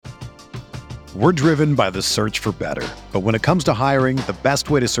We're driven by the search for better. But when it comes to hiring, the best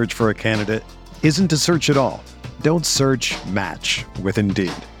way to search for a candidate isn't to search at all. Don't search, match with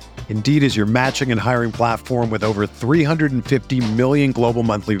Indeed. Indeed is your matching and hiring platform with over 350 million global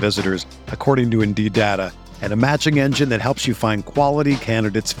monthly visitors, according to Indeed data, and a matching engine that helps you find quality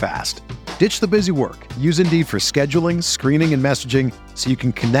candidates fast. Ditch the busy work. Use Indeed for scheduling, screening, and messaging so you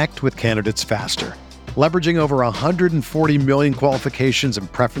can connect with candidates faster. Leveraging over 140 million qualifications and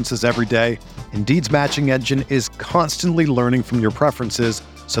preferences every day, Indeed's matching engine is constantly learning from your preferences,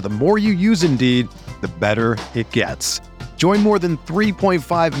 so the more you use Indeed, the better it gets. Join more than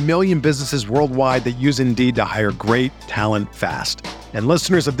 3.5 million businesses worldwide that use Indeed to hire great talent fast. And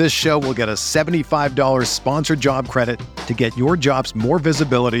listeners of this show will get a $75 sponsored job credit to get your jobs more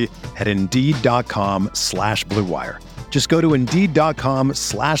visibility at Indeed.com/Blue Wire. Just go to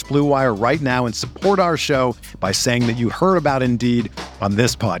Indeed.com/Blue Wire right now and support our show by saying that you heard about Indeed on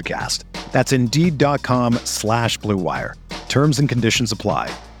this podcast. That's Indeed.com/Blue Wire. Terms and conditions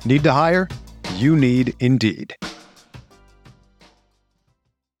apply. Need to hire? You need Indeed.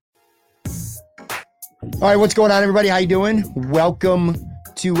 All right, what's going on, everybody? How you doing? Welcome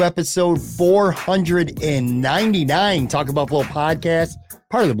to episode 499, Talk About Flow podcast,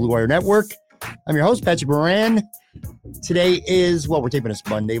 part of the Blue Wire Network. I'm your host, Patrick Moran. Today is, well, we're taping this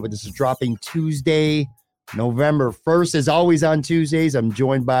Monday, but this is dropping Tuesday, November 1st. As always on Tuesdays, I'm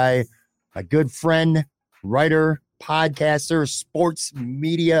joined by my good friend, writer, podcaster, sports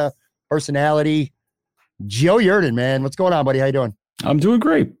media personality, Joe Yerdon, man. What's going on, buddy? How you doing? I'm doing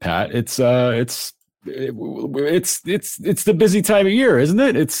great, Pat. It's the busy time of year, isn't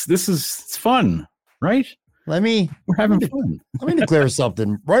it? It's fun, right? We're having fun. Let me declare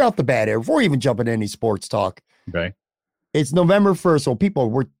something right off the bat here before we even jump into any sports talk. Okay. It's November 1st. So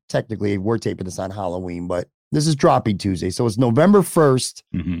we're taping this on Halloween, but this is dropping Tuesday. So it's November 1st.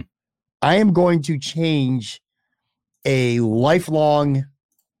 Mm-hmm. I am going to change a lifelong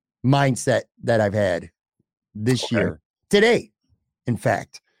mindset that I've had this year. Today, in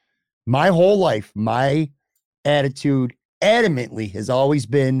fact. My whole life, my attitude adamantly has always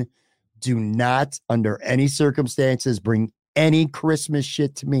been, do not, under any circumstances, bring any Christmas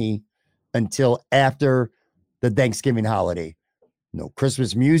shit to me until after the Thanksgiving holiday. No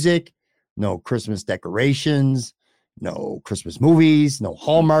Christmas music, no Christmas decorations, no Christmas movies, no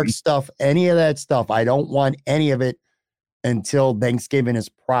Hallmark stuff, any of that stuff. I don't want any of it until Thanksgiving has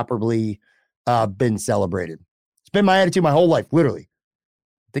properly been celebrated. It's been my attitude my whole life, literally. I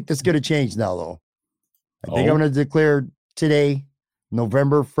think that's going to change now, though. I think I'm going to declare today,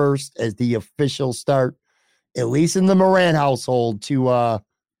 November 1st, as the official start, at least in the Moran household, to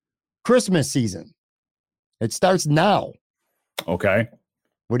Christmas season. It starts now. Okay.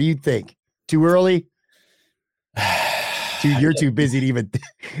 What do you think? Too early? Dude, you're too busy to even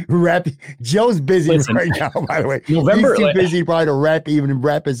wrap. Joe's busy right now, by the way. November, he's too busy probably to wrap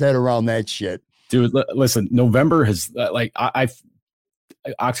his head around that shit. Dude, listen, November has,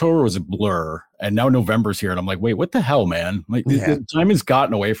 October was a blur, and now November's here, and I'm like, wait, what the hell, man? The time has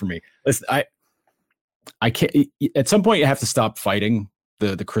gotten away from me. Listen, I can't. At some point, you have to stop fighting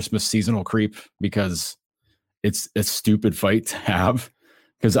the Christmas seasonal creep, because it's a stupid fight to have.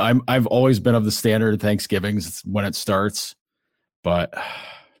 Because I've always been of the standard Thanksgiving's when it starts, but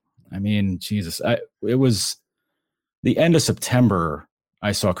I mean, Jesus, it was the end of September.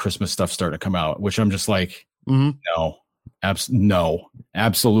 I saw Christmas stuff starting to come out, which I'm just like, no. No,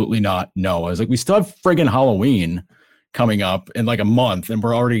 absolutely not. No. I was like, we still have friggin' Halloween coming up in like a month, and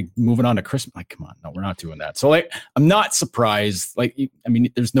we're already moving on to Christmas. Like, come on, no, we're not doing that. So I'm not surprised.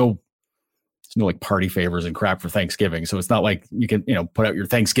 There's no like party favors and crap for Thanksgiving. So it's not like you can, put out your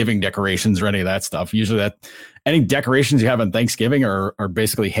Thanksgiving decorations or any of that stuff. Usually any decorations you have on Thanksgiving are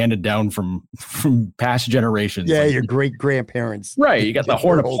basically handed down from past generations. Yeah. Your great grandparents. Right. You got the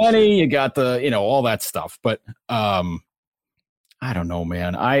horn of plenty, you got the, all that stuff. But, I don't know,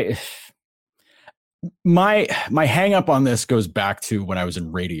 man. My hang up on this goes back to when I was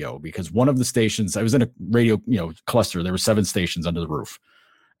in radio, because one of the stations, I was in a radio, cluster. There were 7 stations under the roof.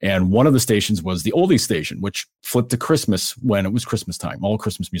 And one of the stations was the oldies station, which flipped to Christmas when it was Christmas time, all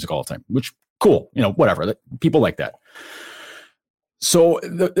Christmas music all the time, which cool, whatever. People like that. So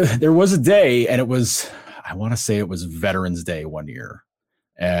there was a day, and it was, I want to say it was Veterans Day one year,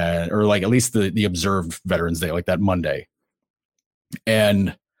 or like at least the observed Veterans Day, like that Monday.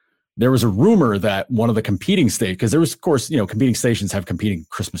 And there was a rumor that one of the competing stations, because there was, of course, competing stations have competing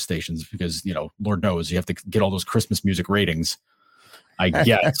Christmas stations because, Lord knows you have to get all those Christmas music ratings, I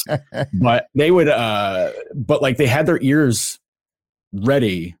guess. But they would, they had their ears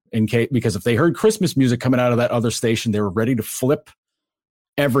ready in case, because if they heard Christmas music coming out of that other station, they were ready to flip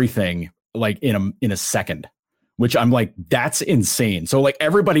everything like in a second, which I'm like, that's insane. So like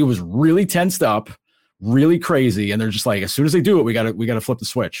everybody was really tensed up, really crazy. And they're just like, as soon as they do it, we gotta flip the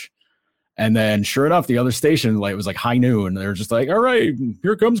switch. And then sure enough, the other station, like it was like high noon. They're just like, all right,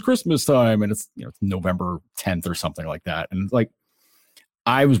 here comes Christmas time. And it's, it's November 10th or something like that. And like,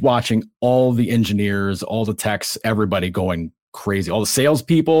 I was watching all the engineers, all the techs, everybody going crazy, all the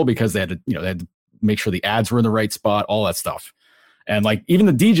salespeople, because they had to make sure the ads were in the right spot, all that stuff. And like, even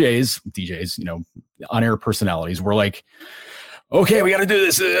the DJs, on-air personalities were like, okay, we got to do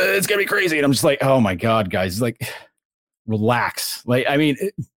this. It's going to be crazy. And I'm just like, oh my God, guys, like, relax. Like, I mean,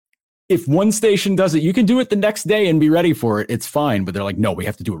 if one station does it, you can do it the next day and be ready for it. It's fine. But they're like, no, we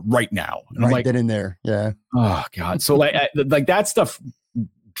have to do it right now. And I'm like, get in there. Yeah. Oh God. So like that stuff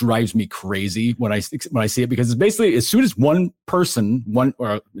drives me crazy when I see it, because it's basically as soon as one person,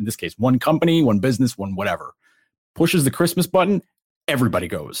 or in this case, one company, one business, one whatever, pushes the Christmas button, everybody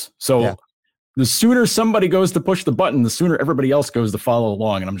goes. So the sooner somebody goes to push the button, the sooner everybody else goes to follow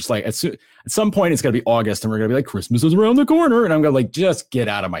along. And I'm just like, at some point it's going to be August and we're going to be like, Christmas is around the corner. And I'm going to like, just get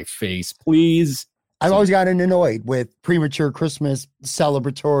out of my face, please. I've always gotten annoyed with premature Christmas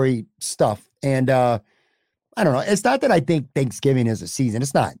celebratory stuff. And I don't know. It's not that I think Thanksgiving is a season.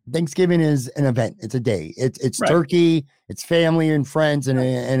 It's not. Thanksgiving is an event. It's a day. It's right. Turkey. It's family and friends. And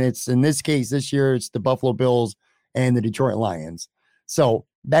it's, in this case, this year, it's the Buffalo Bills and the Detroit Lions. So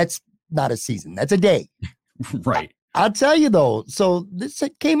that's not a season. That's a day. Right. I'll tell you though. So this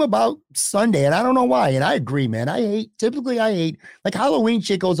came about Sunday and I don't know why. And I agree, man. I hate like Halloween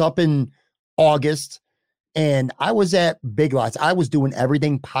shit goes up in August, and I was at Big Lots. I was doing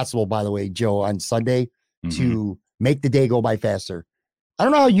everything possible, by the way, Joe, on Sunday to make the day go by faster. I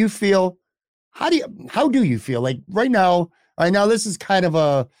don't know how you feel. How do you feel? Like right now, this is kind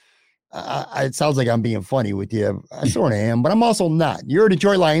of it sounds like I'm being funny with you. I sort of am, but I'm also not. You're a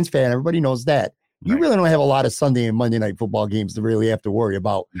Detroit Lions fan. Everybody knows that. You really don't have a lot of Sunday and Monday night football games to really have to worry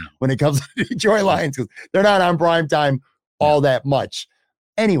about when it comes to the Detroit Lions, because they're not on prime time all that much.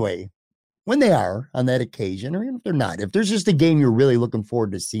 Anyway, when they are on that occasion, or even if they're not, if there's just a game you're really looking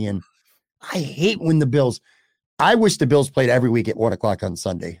forward to seeing, I hate when the Bills, I wish the Bills played every week at 1:00 on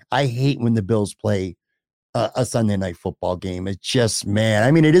Sunday. I hate when the Bills play a Sunday night football game. It's just, man, I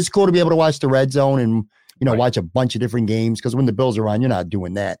mean, it is cool to be able to watch the red zone and, watch a bunch of different games, because when the Bills are on, you're not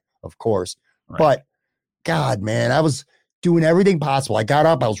doing that, of course. Right. But God, man, I was doing everything possible. I got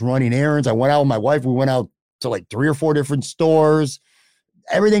up, I was running errands. I went out with my wife. We went out to like 3 or 4 different stores,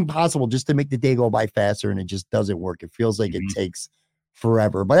 everything possible just to make the day go by faster. And it just doesn't work. It feels like it takes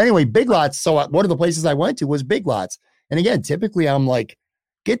forever. But anyway, Big Lots. So one of the places I went to was Big Lots. And again, typically I'm like,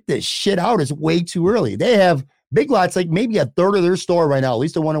 get this shit out. It's way too early. They have Big Lots, like maybe a third of their store right now, at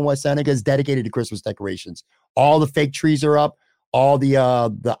least the one in West Seneca, is dedicated to Christmas decorations. All the fake trees are up. All the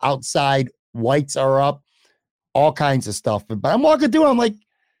outside lights are up. All kinds of stuff. But I'm walking through, I'm like,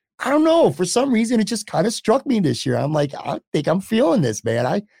 I don't know. For some reason, it just kind of struck me this year. I'm like, I think I'm feeling this, man.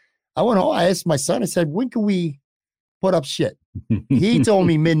 I went home. I asked my son, I said, when can we put up shit? He told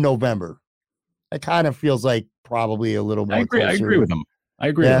me mid-November. It kind of feels like probably a little more. I agree with him.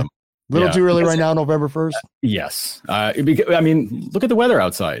 With him. A little too early right now, November 1st. Yes. I mean, look at the weather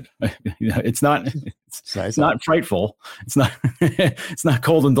outside. It's not frightful. It's not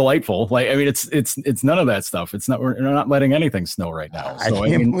cold and delightful. Like, I mean, it's none of that stuff. It's not, we're not letting anything snow right now. So, I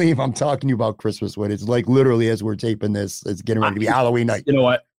can't believe I'm talking to you about Christmas when it's like literally as we're taping this, it's getting ready to be Halloween night. You know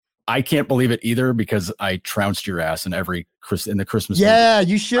what? I can't believe it either, because I trounced your ass in the Christmas. Yeah,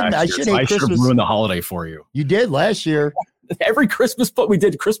 movie. You shouldn't. I should have ruined the holiday for you. You did last year. Every Christmas, we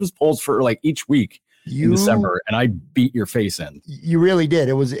did Christmas polls for like each week in December, and I beat your face in. You really did.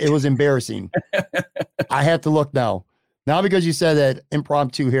 It was embarrassing. I have to look now. Now, because you said that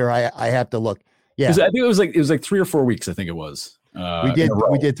impromptu here, I have to look. Yeah, I think it was like 3 or 4 weeks. I think it was. We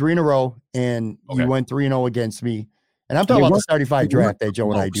did 3 in a row, and you went 3-0 against me. And I'm talking about the 35 draft that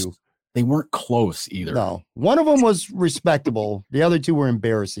Joe and I do. They weren't close either. No, one of them was respectable. The other 2 were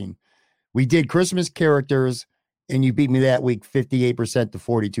embarrassing. We did Christmas characters, and you beat me that week 58% to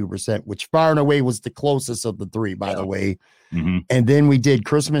 42%, which far and away was the closest of the 3, by the way. Mm-hmm. And then we did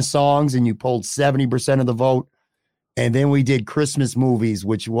Christmas songs, and you pulled 70% of the vote. And then we did Christmas movies,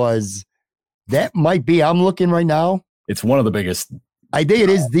 which that might be, I'm looking right now. It's one of the biggest. I think it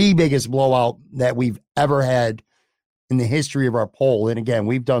is the biggest blowout that we've ever had in the history of our poll. And again,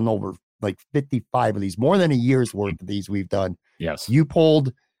 we've done over like 55 of these, more than a year's worth of these we've done. Yes. You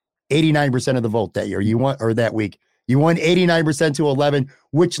pulled 89% of the vote that year. That week. You won 89% to 11,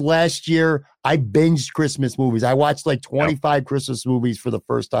 which last year I binged Christmas movies. I watched like 25 Christmas movies for the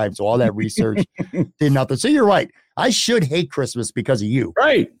first time. So all that research did nothing. So you're right. I should hate Christmas because of you.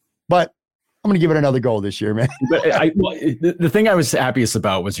 Right. But I'm going to give it another go this year, man. But the thing I was happiest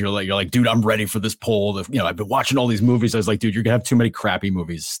about was you're like, dude, I'm ready for this poll. I've been watching all these movies. I was like, dude, you're gonna have too many crappy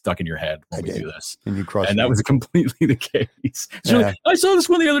movies stuck in your head when we do this. And you crushed and me. that was completely the case. So like, I saw this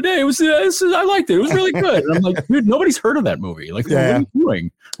one the other day. It was I liked it. It was really good. And I'm like, dude, nobody's heard of that movie. Like, what are you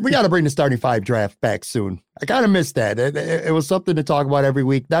doing? We got to bring the starting five draft back soon. I kind of missed that. It was something to talk about every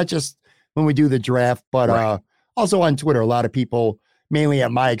week, not just when we do the draft, but also on Twitter. A lot of people, mainly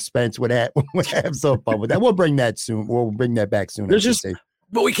at my expense, would have some fun with that. We'll bring that soon. We'll bring that back soon.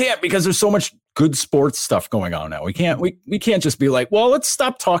 But we can't, because there's so much good sports stuff going on now. We can't just be like, well, let's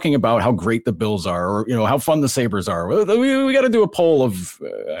stop talking about how great the Bills are, or how fun the Sabres are. We got to do a poll of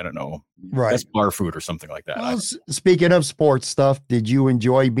I don't know, best bar food or something like that. Well, speaking of sports stuff, did you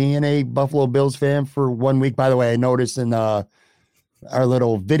enjoy being a Buffalo Bills fan for 1 week? By the way, I noticed in our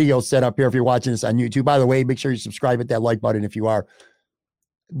little video set up here, if you're watching this on YouTube, by the way, make sure you subscribe, hit that like button if you are.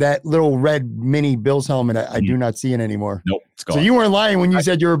 That little red mini Bills helmet, I do not see it anymore. Nope, it's gone. So you weren't lying when you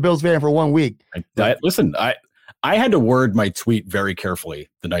said you're a Bills fan for 1 week. Listen, I had to word my tweet very carefully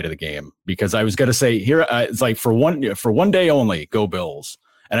the night of the game, because I was going to say here, it's like for one day only, go Bills.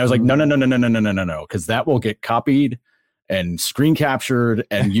 And I was like, no, because that will get copied and screen captured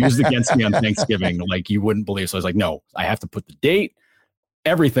and used against me on Thanksgiving like you wouldn't believe. So I was like, no, I have to put the date,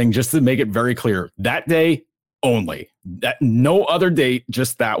 everything, just to make it very clear. That day only, that no other date,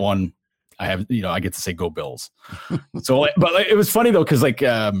 just that one. I have, I get to say go Bills. So, but it was funny though, because I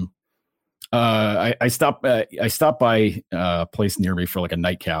stopped by a place near me for like a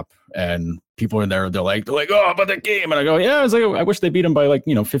nightcap, and people are in there. They're like, oh, about that game, and I go, yeah. I was like, I wish they beat them by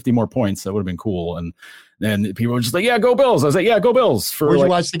 50 more points. That would have been cool. And then people were just like, yeah, go Bills. I was like, yeah, go Bills. Where'd you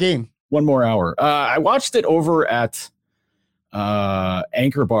watch the game? One more hour. I watched it over at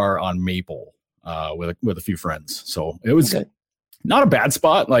Anchor Bar on Maple. With a few friends, so it was not a bad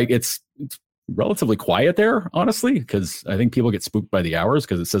spot. Like it's relatively quiet there, honestly, because I think people get spooked by the hours,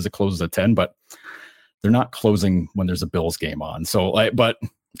 because it says it closes at 10, but they're not closing when there's a Bills game on. So, but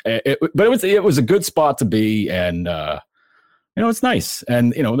it was a good spot to be, and it's nice.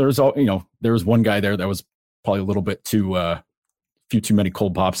 And there was one guy there that was probably a little bit too too many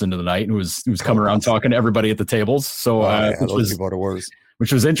cold pops into the night, and was coming around talking to everybody at the tables. So those people are the worst.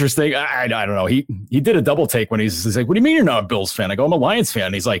 Which was interesting. I don't know. He did a double take when he's like, what do you mean you're not a Bills fan? I go, I'm a Lions fan.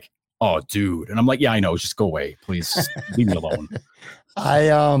 And he's like, oh, dude. And I'm like, yeah, I know. Just go away. Please leave me alone. I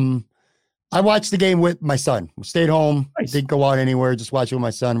watched the game with my son. Stayed home. Nice. Didn't go out anywhere. Just watched with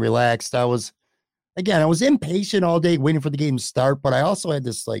my son. Relaxed. I was impatient all day waiting for the game to start, but I also had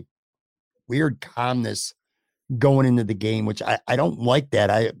this like weird calmness going into the game, which I don't like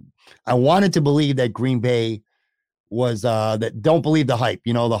that. I wanted to believe that Green Bay was that don't believe the hype.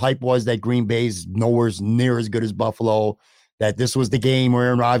 The hype was that Green Bay's nowhere near as good as Buffalo, that this was the game where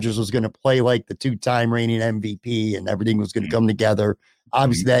Aaron Rodgers was going to play like the 2-time reigning MVP and everything was going to come together.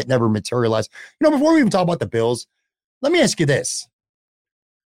 Obviously, that never materialized. Before we even talk about the Bills, let me ask you this.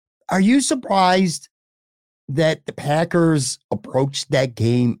 Are you surprised that the Packers approached that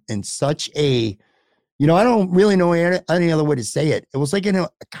game in such a, I don't really know any other way to say it. It was like in a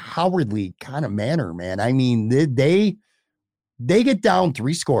cowardly kind of manner, man. I mean, they get down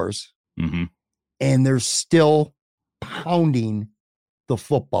 3 scores, and they're still pounding the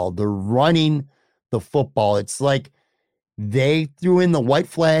football. They're running the football. It's like they threw in the white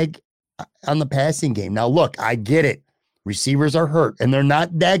flag on the passing game. Now, look, I get it. Receivers are hurt, and they're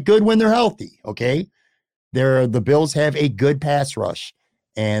not that good when they're healthy, okay? The Bills have a good pass rush.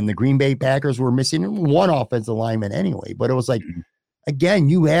 And the Green Bay Packers were missing one offensive lineman anyway. But it was like, again,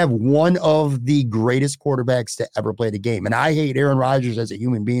 you have one of the greatest quarterbacks to ever play the game. And I hate Aaron Rodgers as a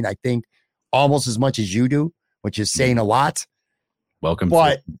human being, I think, almost as much as you do, which is saying a lot. Welcome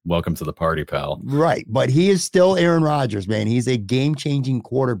to the party, pal. Right. But he is still Aaron Rodgers, man. He's a game-changing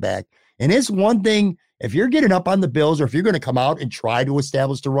quarterback. And it's one thing, if you're getting up on the Bills, or if you're going to come out and try to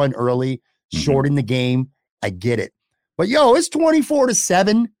establish the run early, shorten the game, I get it. But it's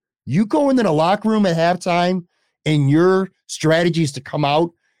 24-7. You go into the locker room at halftime, and your strategy is to come out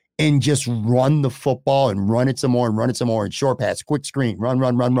and just run the football and run it some more and short pass, quick screen, run.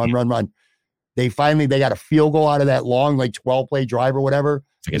 They got a field goal out of that long, like 12-play drive or whatever.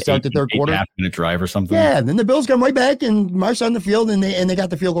 Like start the third quarter. 8.5-minute drive or something. Yeah, and then the Bills come right back and march on the field, and they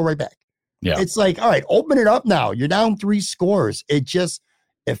got the field goal right back. Yeah, it's like, all right, open it up now. You're down 3 scores.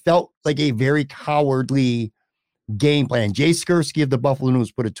 It felt like a very cowardly game plan. Jay Skursky of the Buffalo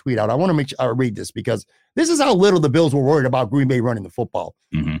News put a tweet out. I want to make sure I read this, because this is how little the Bills were worried about Green Bay running the football.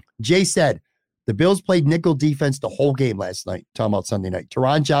 Jay said, the Bills played nickel defense the whole game last night, talking about Sunday night.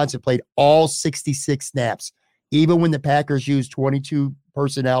 Teron Johnson played all 66 snaps. even when the Packers use 22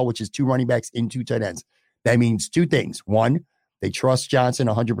 personnel, which is 2 running backs and 2 tight ends. That means 2 things. One, they trust Johnson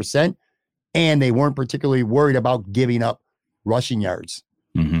 100%, and they weren't particularly worried about giving up rushing yards.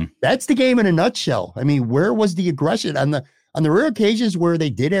 Mm-hmm. That's the game in a nutshell. I mean, where was the aggression on the rare occasions where they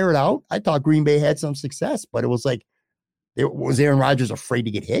did air it out? I thought Green Bay had some success, but it was like, was Aaron Rodgers afraid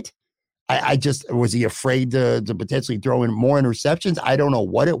to get hit? Was he afraid to potentially throw in more interceptions? I don't know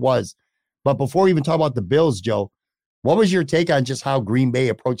what it was. But before we even talk about the Bills, Joe, what was your take on just how Green Bay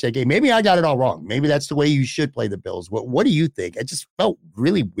approached that game? Maybe I got it all wrong. Maybe that's the way you should play the Bills. What do you think? It just felt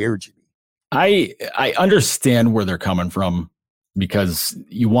really weird to me. I understand where they're coming from, because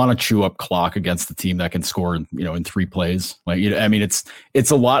you want to chew up clock against the team that can score, in 3 plays.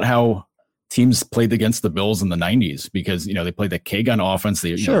 It's a lot how teams played against the Bills in the 90s, because, they played the K-gun offense.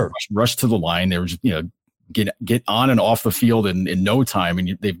 They rush to the line. They were just, get on and off the field in no time. And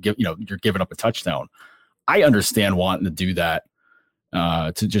you're giving up a touchdown. I understand wanting to do that,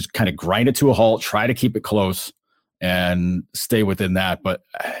 to just kind of grind it to a halt, try to keep it close and stay within that. But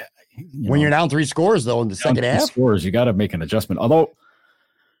when you're down 3 scores though, in the second half, scores, you got to make an adjustment. Although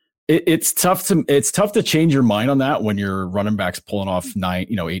it's tough to change your mind on that when your running back's pulling off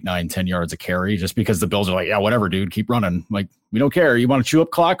 8, 9, 10 yards a carry, just because the Bills are like, yeah, whatever, dude, keep running. Like, we don't care. You want to chew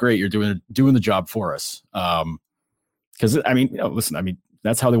up clock? Great. You're doing the job for us. Cause listen,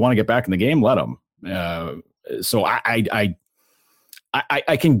 that's how they want to get back in the game. Let them. So I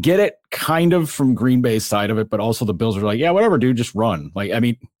can get it kind of from Green Bay's side of it, but also the Bills are like, yeah, whatever, dude, just run. Like,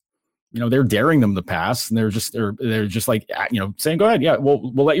 they're daring them to pass, and they're just like, saying, go ahead. Yeah,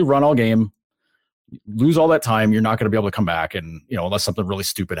 we'll let you run all game, lose all that time. You're not going to be able to come back. And, unless something really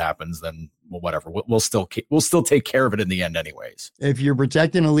stupid happens, then whatever, we'll still take care of it in the end anyways. If you're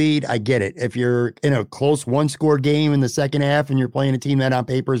protecting a lead, I get it. If you're in a close 1-score game in the second half and you're playing a team that on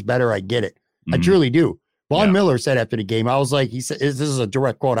paper is better, I get it. I truly do. Vaughn Miller said after the game, I was like, he said, this is a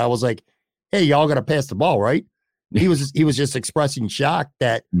direct quote. I was like, hey, y'all got to pass the ball, right? He was just expressing shock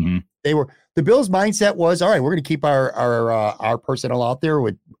that the Bills' mindset was, all right, we're going to keep our personnel out there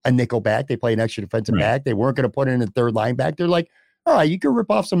with a nickel back. They play an extra defensive back. They weren't going to put in a third line back. They're like, all right, you can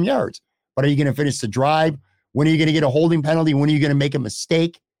rip off some yards, but are you going to finish the drive? When are you going to get a holding penalty? When are you going to make a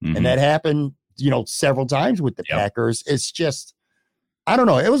mistake? And that happened, several times with the Packers. It's just, I don't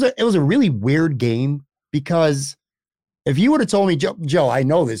know. It was a really weird game, because if you would have told me, Joe, I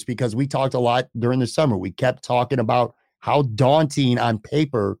know this because we talked a lot during the summer. We kept talking about how daunting on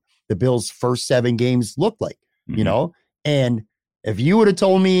paper the Bills' first 7 games looked like, and if you would have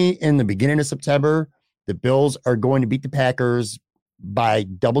told me in the beginning of September, the Bills are going to beat the Packers by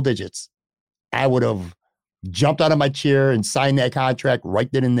double digits, I would have jumped out of my chair and signed that contract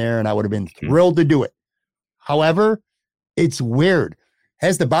right then and there, and I would have been thrilled to do it. However, it's weird.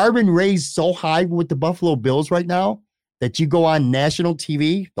 Has the bar been raised so high with the Buffalo Bills right now that you go on national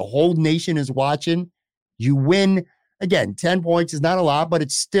TV, the whole nation is watching, you win? Again, 10 points is not a lot, but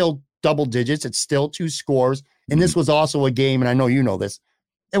it's still double digits. It's still 2 scores. And this was also a game, and I know you know this,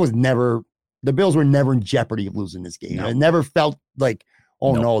 the Bills were never in jeopardy of losing this game. No. It never felt like,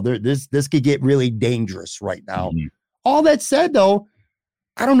 this could get really dangerous right now. All that said, though,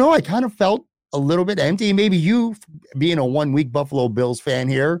 I don't know. I kind of felt a little bit empty. Maybe you, being a 1-week Buffalo Bills fan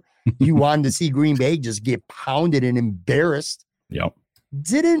here, you wanted to see Green Bay just get pounded and embarrassed. Yep.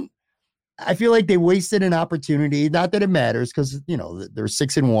 I feel like they wasted an opportunity. Not that it matters, because they're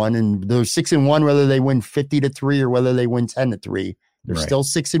 6-1, and they're 6-1 whether they win 50-3 or whether they win 10-3. They're still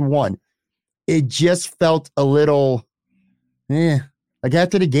 6-1. It just felt a little, like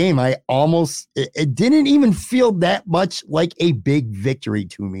after the game, it didn't even feel that much like a big victory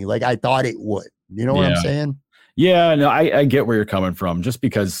to me, like I thought it would. You know what I'm saying? Yeah, no, I get where you're coming from. Just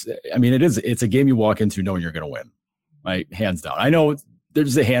because, it's a game you walk into knowing you're going to win, like hands down. I know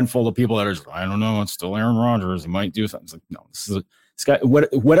there's a handful of people that are, I don't know, it's still Aaron Rodgers. He might do something. It's like, no, this guy,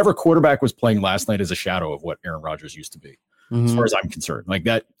 whatever quarterback was playing last night is a shadow of what Aaron Rodgers used to be, as far as I'm concerned. Like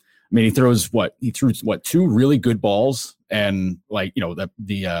that. He threw 2 really good balls, and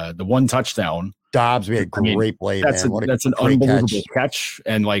the one touchdown. Dobbs, we had a great play. That's an unbelievable catch.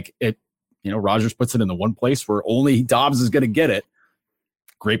 And Rodgers puts it in the one place where only Dobbs is going to get it.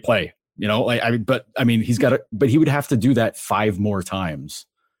 Great play. He would have to do that 5 more times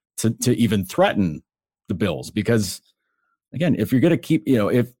to even threaten the Bills, because again, if you're going to keep,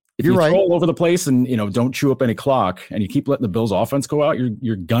 if you throw all over the place and, don't chew up any clock, and you keep letting the Bills offense go out,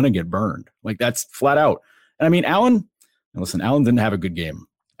 you're going to get burned. Like, that's flat out. And Allen didn't have a good game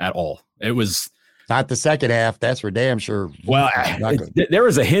at all. It was not the second half. That's for damn sure. Well, there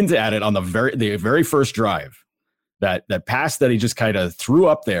was a hint at it on the very first drive, that pass that he just kind of threw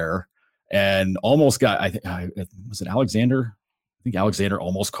up there. and almost got, was it Alexander? I think Alexander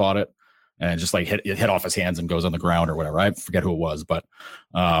almost caught it and just like hit off his hands and goes on the ground or whatever. I forget who it was, but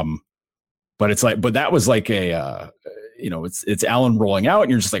it's like, but that was like it's Allen rolling out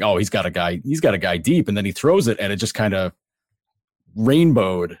and you're just like, oh, he's got a guy deep. And then he throws it and it just kind of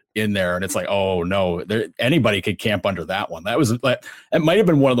rainbowed in there. And it's like, oh no, anybody could camp under that one. It might've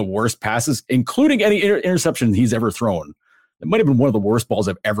been one of the worst passes, including any interception he's ever thrown. It might've been one of the worst balls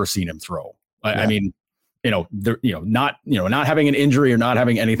I've ever seen him throw. I mean, not having an injury or not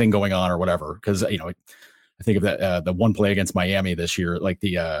having anything going on or whatever. Cause I think of that, the one play against Miami this year, like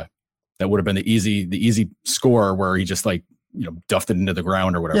that would have been the easy score where he just like, duffed it into the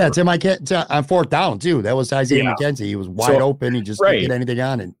ground or whatever. Yeah, on 4th down too. That was Isaiah McKenzie. He was wide open. He just couldn't get anything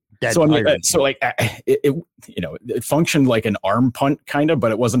on it. It functioned like an arm punt kind of,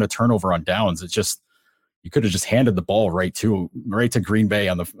 but it wasn't a turnover on downs. It's just, you could have just handed the ball right to Green Bay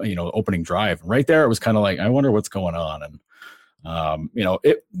on the opening drive. Right there, it was kind of like, I wonder what's going on. And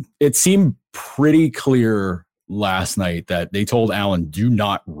it seemed pretty clear last night that they told Allen, do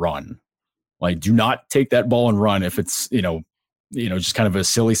not run. Like, do not take that ball and run if it's, just kind of a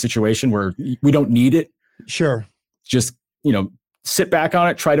silly situation where we don't need it. Sure. Just, sit back on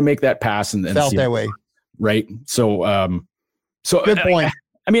it, try to make that pass and felt that way. Right. So good point.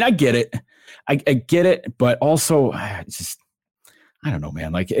 I mean, I get it. I get it, but also it's just, I don't know,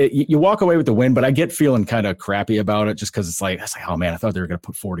 man. Like you walk away with the win, but I get feeling kind of crappy about it just because it's like, oh man, I thought they were going to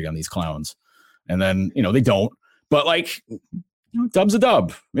put 40 on these clowns. And then, they don't, but like, dub's a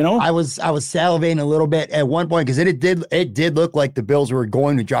dub, I was salivating a little bit at one point because it did look like the Bills were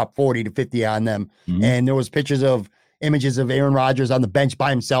going to drop 40 to 50 on them. Mm-hmm. And there was images of Aaron Rodgers on the bench by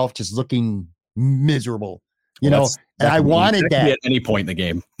himself, just looking miserable, and I wanted that at any point in the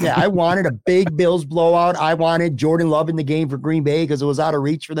game. Yeah. I wanted a big Bills blowout. I wanted Jordan Love in the game for Green Bay because it was out of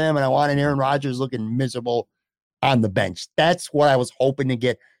reach for them. And I wanted Aaron Rodgers looking miserable on the bench. That's what I was hoping to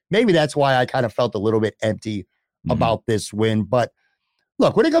get. Maybe that's why I kind of felt a little bit empty about this win. But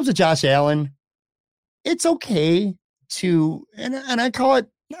look, when it comes to Josh Allen, it's okay to, and I call it,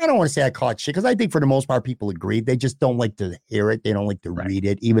 I don't want to say I caught shit because I think for the most part, people agree. They just don't like to hear it. They don't like to read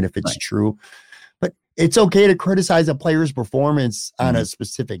it, even if it's true. But it's okay to criticize a player's performance on a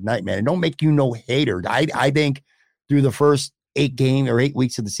specific night, man. And don't make you no hater. I think through the first 8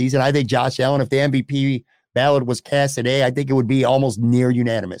 weeks of the season, I think Josh Allen, if the MVP ballot was cast today, I think it would be almost near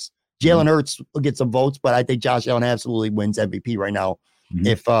unanimous. Jalen Hurts will get some votes, but I think Josh Allen absolutely wins MVP right now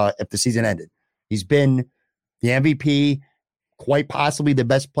if the season ended. He's been the MVP, quite possibly the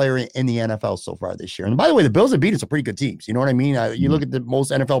best player in the NFL so far this year. And by the way, the Bills have beaten some pretty good teams. You know what I mean? You look at the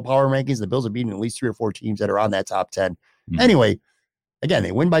most NFL power rankings, the Bills have beaten at least 3 or 4 teams that are on that top 10. Anyway, again,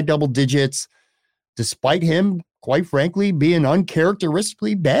 they win by double digits, despite him, quite frankly, being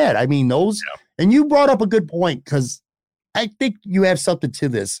uncharacteristically bad. I mean, and you brought up a good point because I think you have something to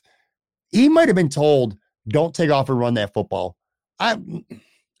this. He might have been told, don't take off and run that football.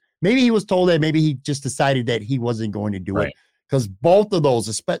 Maybe he was told that. Maybe he just decided that he wasn't going to do it. Because both of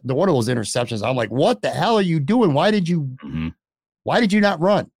those, one of those interceptions, I'm like, what the hell are you doing? Why did you not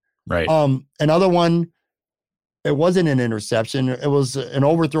run? Right. Another one, it wasn't an interception. It was an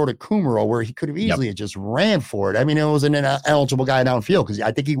overthrow to Kumaro where he could have easily just ran for it. I mean, it was an eligible guy downfield because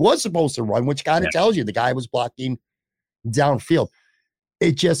I think he was supposed to run, which kind of tells you the guy was blocking downfield.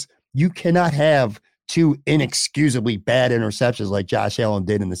 It just, you cannot have 2 inexcusably bad interceptions like Josh Allen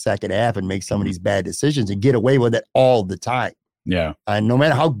did in the second half and make some of these bad decisions and get away with it all the time. Yeah. And no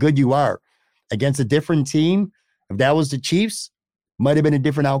matter how good you are against a different team, if that was the Chiefs, might have been a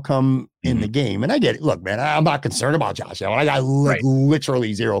different outcome in the game. And I get it. Look, man, I'm not concerned about Josh Allen. I got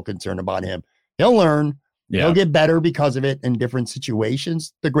literally zero concern about him. He'll learn. He'll get better because of it in different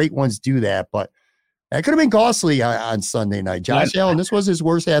situations. The great ones do that, but that could have been costly on Sunday night. Josh Allen, this was his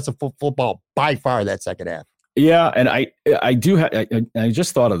worst half of football by far that second half. Yeah, and I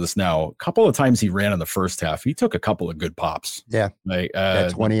just thought of this now. A couple of times he ran in the first half. He took a couple of good pops. Yeah, like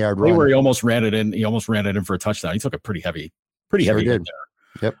that 20-yard run where he almost ran it in. He almost ran it in for a touchdown. He took a pretty heavy hit there.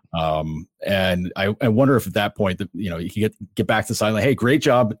 Yep. And I wonder if at that point that he get back to silent. Hey, great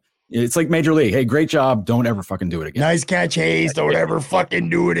job. It's like Major League. Hey, great job. Don't ever fucking do it again. Nice catch, Hayes. Don't ever fucking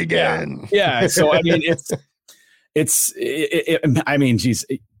do it again. Yeah. So, I mean, I mean, geez,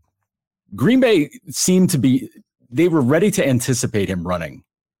 Green Bay seemed to be, they were ready to anticipate him running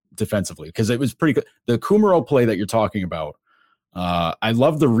defensively because it was pretty good. The Kumaro play that you're talking about, I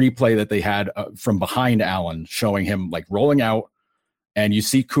love the replay that they had from behind Allen showing him like rolling out and you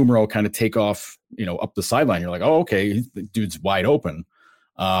see Kumaro kind of take off, up the sideline. You're like, oh, okay, the dude's wide open.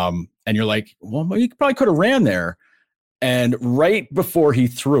 And you're like, well, you probably could have ran there. And right before he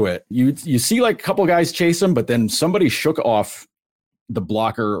threw it, you see like a couple guys chase him, but then somebody shook off the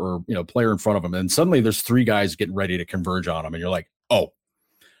blocker or player in front of him, and suddenly there's 3 guys getting ready to converge on him, and you're like, oh,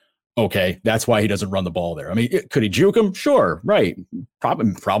 okay, that's why he doesn't run the ball there. I mean, could he juke him? Sure, right,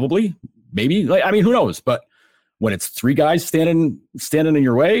 probably, maybe. Like, I mean, who knows? But when it's 3 guys standing in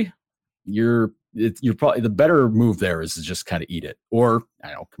your way, you're probably the better move there is to just kind of eat it, or I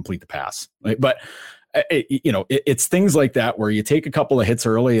don't know, complete the pass. Right? But it's things like that where you take a couple of hits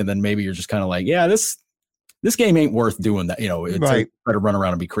early, and then maybe you're just kind of like, yeah, this game ain't worth doing that. It's right. Try to run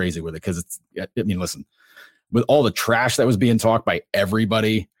around and be crazy with it, because listen, with all the trash that was being talked by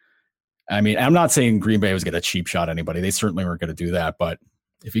everybody. I mean, I'm not saying Green Bay was going to cheap shot anybody. They certainly weren't going to do that. But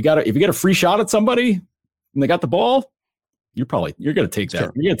if you get a free shot at somebody and they got the ball, you're going to take that.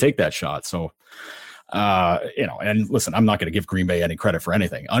 Sure. You're going to take that shot. So, and listen, I'm not going to give Green Bay any credit for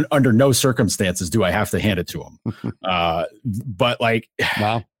anything. Under no circumstances do I have to hand it to them. But like,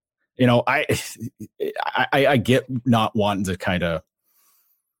 wow. I get not wanting to kind of,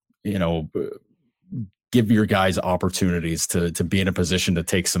 give your guys opportunities to be in a position to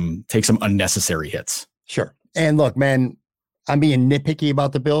take some unnecessary hits. Sure. And look, man, I'm being nitpicky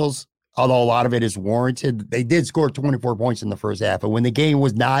about the Bills, although a lot of it is warranted. They did score 24 points in the first half. And when the game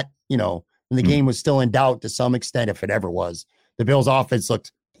was not, when the game was still in doubt to some extent, if it ever was, the Bills offense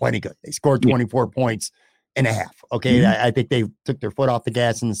looked plenty good. They scored 24 points and a half. Okay. I think they took their foot off the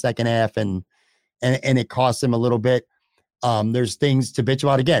gas in the second half, and it cost them a little bit. There's things to bitch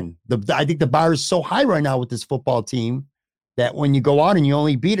about. Again, I think the bar is so high right now with this football team that when you go out and you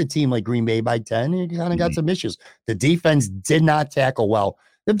only beat a team like Green Bay by 10, you kind of got some issues. The defense did not tackle well.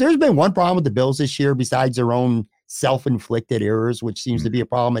 There's been one problem with the Bills this year besides their own self-inflicted errors, which seems to be a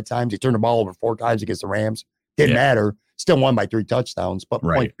problem at times. They turned the ball over 4 times against the Rams. Didn't matter. Still won by 3 touchdowns. But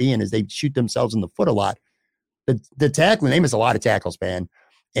point being is they shoot themselves in the foot a lot. The tackling, they miss a lot of tackles, man.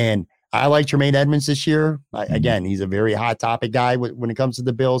 And I like Tremaine Edmonds this year. Again, he's a very hot topic guy when it comes to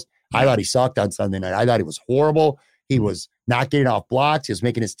the Bills. I thought he sucked on Sunday night. I thought he was horrible. He was not getting off blocks. He was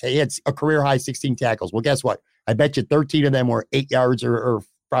making he had a career high 16 tackles. Well, guess what? I bet you 13 of them were 8 yards or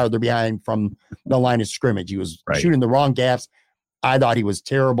farther behind from the line of scrimmage. He was shooting the wrong gaps. I thought he was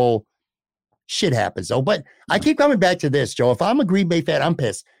terrible. Shit happens, though. But I keep coming back to this, Joe. If I'm a Green Bay fan, I'm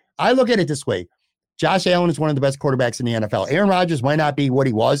pissed. I look at it this way. Josh Allen is one of the best quarterbacks in the NFL. Aaron Rodgers might not be what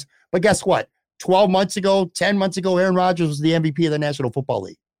he was, but guess what? 12 months ago, 10 months ago, Aaron Rodgers was the MVP of the National Football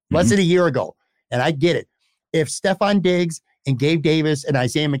League. Less than a year ago. And I get it. If Stephon Diggs and Gabe Davis and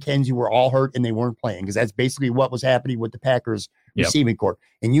Isaiah McKenzie were all hurt and they weren't playing, because that's basically what was happening with the Packers receiving corps.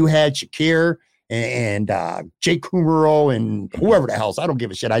 And you had Shakir and Jake Kumaro and whoever the hell, I don't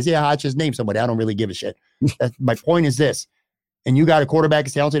give a shit. Isaiah Hodges, name somebody. I don't really give a shit. My point is this. And you got a quarterback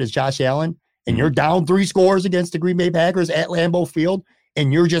as talented as Josh Allen, and you're down 3 scores against the Green Bay Packers at Lambeau Field,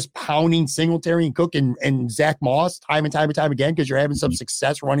 and you're just pounding Singletary and Cook and Zach Moss time and time again because you're having some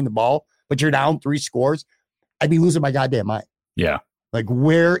success running the ball, but you're down 3 scores, I'd be losing my goddamn mind. Yeah. Like,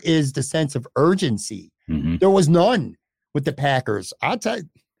 where is the sense of urgency? There was none with the Packers. I'll tell you,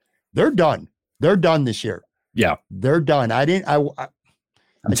 they're done. They're done this year. Yeah. They're done. I'm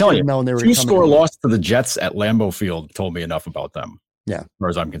telling you, 2-score loss to the Jets at Lambeau Field told me enough about them. Yeah. As far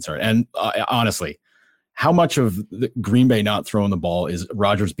as I'm concerned. And honestly, how much of the Green Bay not throwing the ball is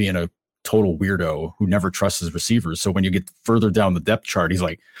Rodgers being a total weirdo who never trusts his receivers? So when you get further down the depth chart, he's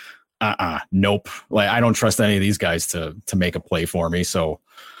like, nope. Like, I don't trust any of these guys to make a play for me. So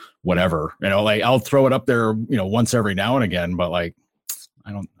whatever, like, I'll throw it up there, once every now and again, but like,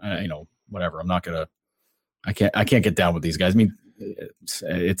 whatever. I'm not going to, I can't get down with these guys.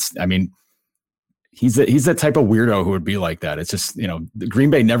 I mean, he's that type of weirdo who would be like that. It's just, the Green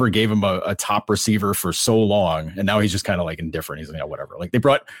Bay never gave him a top receiver for so long. And now he's just kind of like indifferent. He's like, whatever. Like, they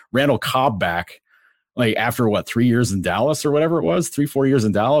brought Randall Cobb back, like, after 3 years in Dallas or whatever it was, 3-4 years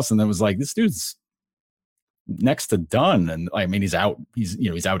in Dallas. And then was like, this dude's next to done. And I mean, he's out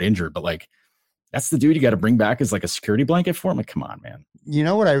out injured, but like, that's the dude you got to bring back as like a security blanket for him. Like, come on, man. You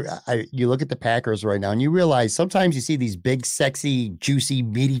know what? You look at the Packers right now and you realize sometimes you see these big, sexy, juicy,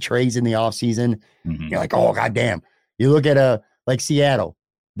 meaty trades in the offseason. You're like, oh, goddamn. You look at like Seattle.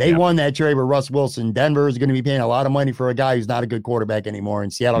 They won that trade with Russ Wilson. Denver is going to be paying a lot of money for a guy who's not a good quarterback anymore.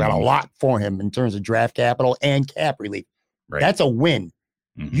 And Seattle got a lot for him in terms of draft capital and cap relief. Right. That's a win.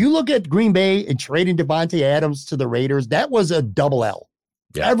 You look at Green Bay and trading Devontae Adams to the Raiders. That was a double L.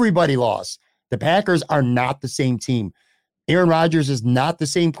 Yeah. Everybody lost. The Packers are not the same team. Aaron Rodgers is not the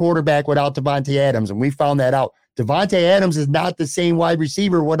same quarterback without Devontae Adams, and we found that out. Devontae Adams is not the same wide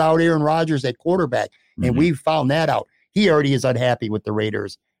receiver without Aaron Rodgers at quarterback, and we found that out. He already is unhappy with the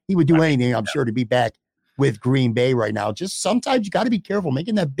Raiders. He would do anything, I'm sure, to be back with Green Bay right now. Just sometimes you got to be careful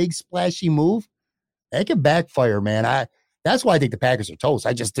making that big splashy move. That can backfire, man. That's why I think the Packers are toast.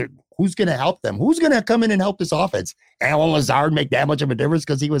 Who's going to help them? Who's going to come in and help this offense? Alan Lazard make that much of a difference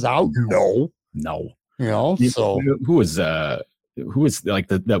because he was out? No. So who was like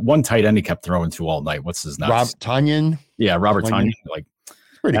that one tight end he kept throwing to all night? What's his name? Rob Tonyan. Yeah, Robert Tonyan. Like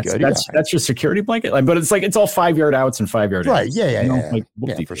pretty good. That's your security blanket. Like, but it's like it's all 5-yard outs and 5-yard right. outs.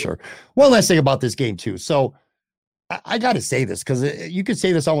 Yeah, for sure. One last thing about this game too. So I got to say this because you could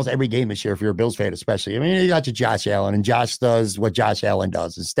say this almost every game this year if you're a Bills fan, especially. I mean, you got your Josh Allen, and Josh does what Josh Allen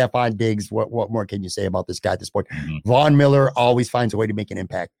does. And Stephon Diggs, what more can you say about this guy at this point? Mm-hmm. Von Miller always finds a way to make an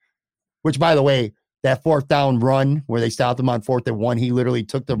impact, which, by the way, that 4th down run where they stopped him on 4th and 1, he literally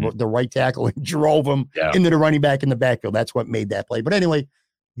took the right tackle and drove him into the running back in the backfield. That's what made that play. But anyway,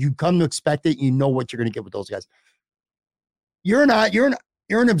 you come to expect it. You know what you're going to get with those guys. You're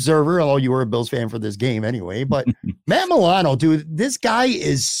an observer, although you were a Bills fan for this game anyway. But Matt Milano, dude, this guy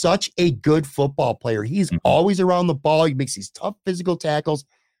is such a good football player. He's always around the ball. He makes these tough physical tackles.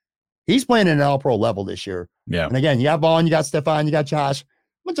 He's playing at an all-pro level this year. Yeah. And again, you got Vaughn, you got Stephon, you got Josh.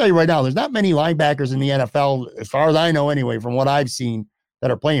 I'm going to tell you right now, there's not many linebackers in the NFL, as far as I know anyway, from what I've seen, that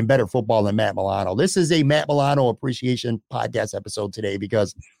are playing better football than Matt Milano. This is a Matt Milano appreciation podcast episode today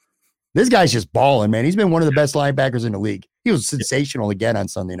because this guy's just balling, man. He's been one of the best linebackers in the league. He was sensational again on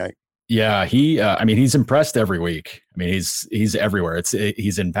Sunday night. Yeah, he's impressed every week. I mean, he's everywhere.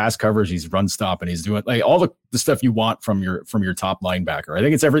 He's in pass coverage, he's run stop, and he's doing like all the stuff you want from your top linebacker. I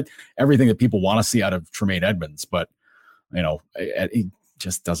think it's everything that people want to see out of Tremaine Edmonds, but it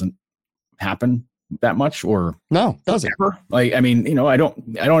just doesn't happen that much, or no, doesn't ever. Like, I mean, I don't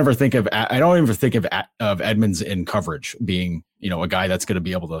ever think of Edmonds in coverage being a guy that's going to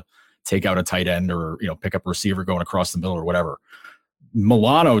be able to take out a tight end or pick up a receiver going across the middle or whatever.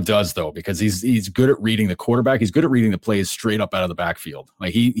 Milano does, though, because he's good at reading the quarterback. He's good at reading the plays straight up out of the backfield.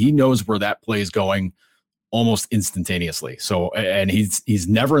 Like he knows where that play is going almost instantaneously. So, and he's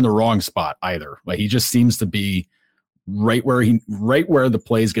never in the wrong spot either. Like he just seems to be right where the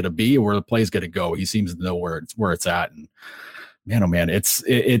play's going to be or where the play's going to go. He seems to know where it's at. And man, oh man, it's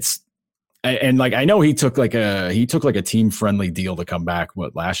and like I know he took like a team friendly deal to come back.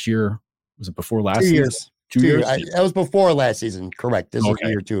 What, last year? Was it before last season? 2 years. That was before last season. Correct. This is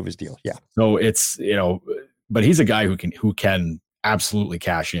year 2 of his deal. Yeah. So it's but he's a guy who can absolutely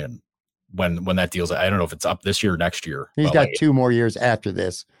cash in when that deal's. I don't know if it's up this year or next year. He's got 2 more years after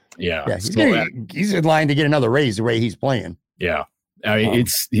this. Yeah. He's in line to get another raise the way he's playing. Yeah. I mean,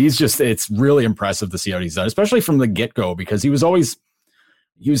 it's really impressive to see how he's done, especially from the get go, because he was like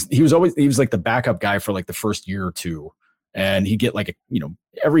the backup guy for like the first year or two. And he'd get like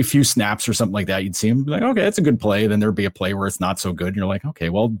every few snaps or something like that, you'd see him be like, okay, that's a good play. Then there'd be a play where it's not so good. And you're like, okay,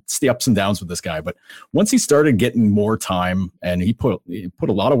 well, it's the ups and downs with this guy. But once he started getting more time and he put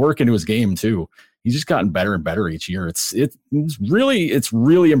a lot of work into his game too, he's just gotten better and better each year. It's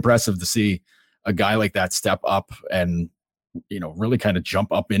really impressive to see a guy like that step up and really kind of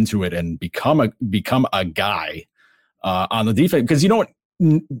jump up into it and become a guy on the defense. Because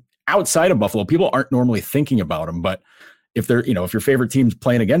outside of Buffalo, people aren't normally thinking about him, but if they're, if your favorite team's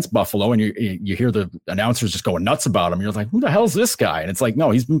playing against Buffalo and you hear the announcers just going nuts about him, you're like, who the hell's this guy? And it's like,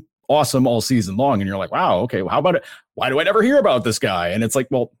 no, he's been awesome all season long. And you're like, wow, okay, well, how about it? Why do I never hear about this guy? And it's like,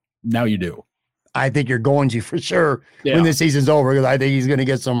 well, now you do. I think you're going to for sure when the season's over, because I think he's going to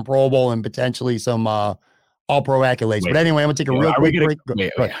get some Pro Bowl and potentially some All-Pro accolades. But anyway, I'm going to take a real quick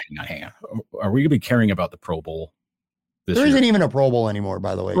break. Hang on. Are we going to be caring about the Pro Bowl this year? There isn't even a Pro Bowl anymore,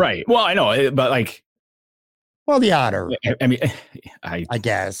 by the way. Right. Well, I know, but like, well, the honor. I mean, I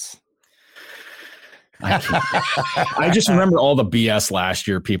guess. I just remember all the BS last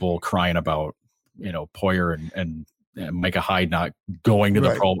year, people crying about, Poyer and Micah Hyde not going to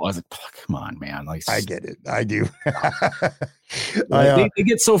the Pro Bowl. I was like, oh, come on, man. Like, I get it. I do. They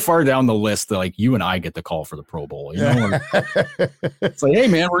get so far down the list that like you and I get the call for the Pro Bowl. It's like, hey,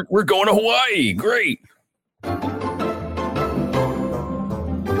 man, we're going to Hawaii. Great.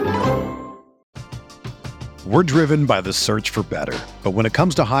 We're driven by the search for better. But when it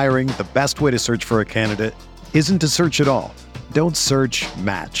comes to hiring, the best way to search for a candidate isn't to search at all. Don't search,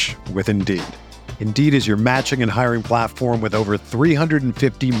 match with Indeed. Indeed is your matching and hiring platform with over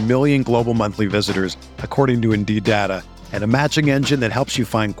 350 million global monthly visitors, according to Indeed data, and a matching engine that helps you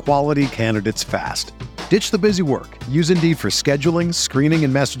find quality candidates fast. Ditch the busy work. Use Indeed for scheduling, screening,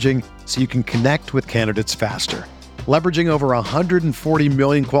 and messaging so you can connect with candidates faster. Leveraging over 140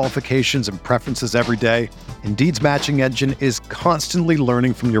 million qualifications and preferences every day, Indeed's matching engine is constantly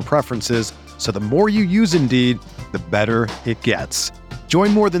learning from your preferences, so the more you use Indeed, the better it gets.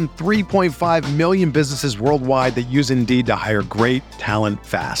 Join more than 3.5 million businesses worldwide that use Indeed to hire great talent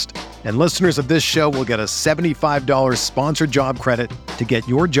fast. And listeners of this show will get a $75 sponsored job credit to get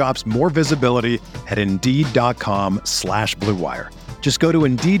your jobs more visibility at Indeed.com/Blue Wire. Just go to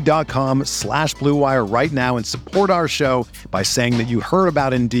Indeed.com/Blue Wire right now and support our show by saying that you heard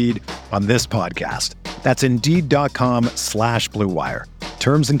about Indeed on this podcast. That's Indeed.com/Blue Wire.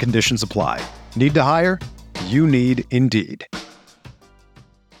 Terms and conditions apply. Need to hire? You need Indeed.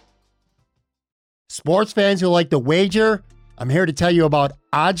 Sports fans who like to wager, I'm here to tell you about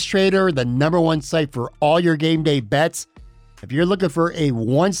OddsTrader, the #1 site for all your game day bets. If you're looking for a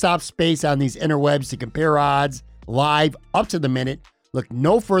one-stop space on these interwebs to compare odds live up to the minute, look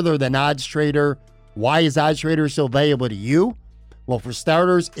no further than OddsTrader. Why is OddsTrader so valuable to you? Well, for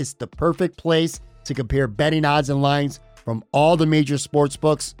starters, it's the perfect place to compare betting odds and lines from all the major sports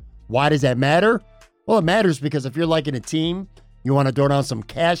books. Why does that matter? Well, it matters because if you're liking a team, you want to throw down some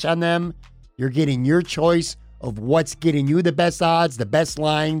cash on them, you're getting your choice of what's getting you the best odds, the best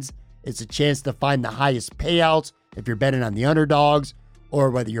lines. It's a chance to find the highest payouts if you're betting on the underdogs,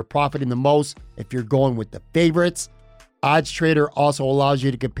 or whether you're profiting the most if you're going with the favorites. OddsTrader also allows you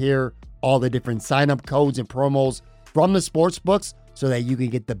to compare all the different sign-up codes and promos from the sports books so that you can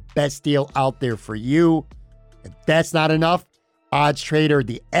get the best deal out there for you. If that's not enough, OddsTrader,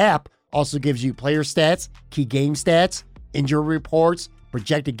 the app, also gives you player stats, key game stats, injury reports,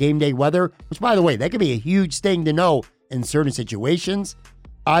 projected game day weather, which, by the way, that could be a huge thing to know in certain situations.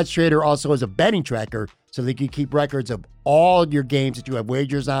 OddsTrader also has a betting tracker so that you keep records of all your games that you have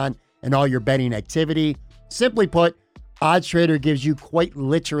wagers on and all your betting activity. Simply put, OddsTrader gives you quite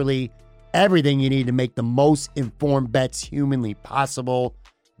literally everything you need to make the most informed bets humanly possible.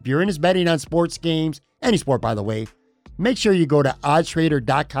 If you're into betting on sports games, any sport, by the way, make sure you go to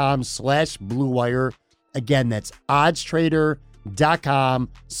oddstrader.com/Blue Wire. Again, that's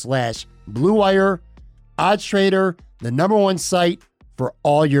oddstrader.com/Blue Wire. OddsTrader, the #1 site for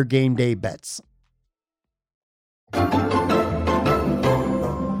all your game day bets.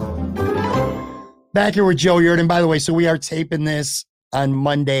 Back here with Joe Yerdon. By the way, so we are taping this on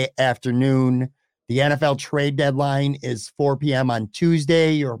Monday afternoon. The NFL trade deadline is 4 p.m. on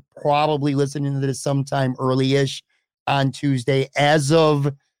Tuesday. You're probably listening to this sometime early-ish on Tuesday. As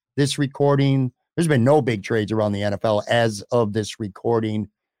of this recording, there's been no big trades around the NFL as of this recording.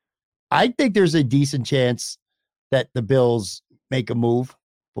 I think there's a decent chance that the Bills make a move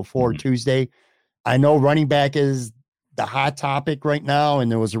before Tuesday. I know running back is the hot topic right now,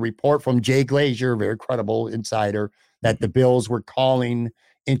 and there was a report from Jay Glazer, a very credible insider, that the Bills were calling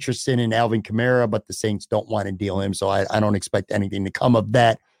interested in Alvin Kamara, but the Saints don't want to deal him, so I don't expect anything to come of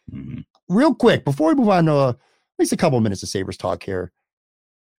that. Real quick, before we move on to at least a couple of minutes of Sabres talk here,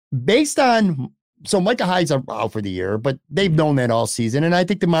 based on, so Micah Hyde's out for the year, but they've known that all season, and I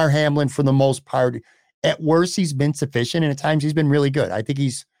think Damar Hamlin, for the most part, at worst, he's been sufficient, and at times he's been really good. I think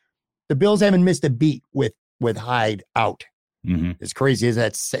the Bills haven't missed a beat with Hyde out. As crazy as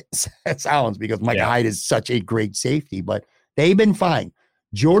that sounds, because Micah Hyde is such a great safety, but they've been fine.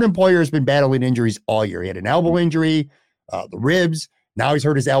 Jordan Poyer has been battling injuries all year. He had an elbow injury, the ribs. Now he's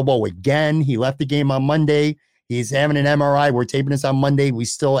hurt his elbow again. He left the game on Monday. He's having an MRI. We're taping this on Monday. We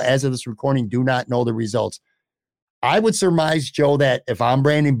still, as of this recording, do not know the results. I would surmise, Joe, that if I'm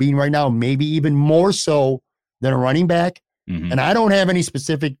Brandon Beane right now, maybe even more so than a running back, and I don't have any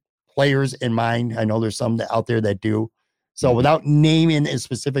specific players in mind. I know there's some out there that do. So without naming a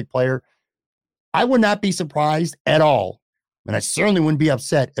specific player, I would not be surprised at all. And I certainly wouldn't be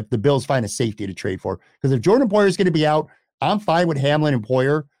upset if the Bills find a safety to trade for. Because if Jordan Poyer is going to be out, I'm fine with Hamlin and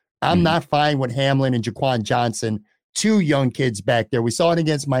Poyer. I'm not fine with Hamlin and Jaquan Johnson, two young kids back there. We saw it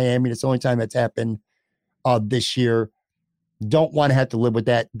against Miami. It's the only time that's happened this year. Don't want to have to live with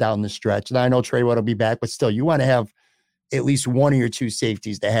that down the stretch. And I know Trey Watt will be back, but still, you want to have at least one of your two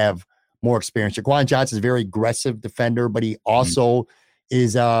safeties to have more experience. Jaquan Johnson is a very aggressive defender, but he also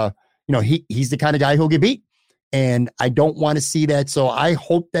is, he's the kind of guy who'll get beat. And I don't want to see that. So I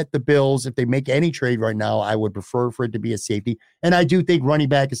hope that the Bills, if they make any trade right now, I would prefer for it to be a safety. And I do think running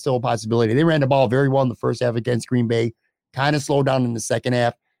back is still a possibility. They ran the ball very well in the first half against Green Bay, kind of slowed down in the second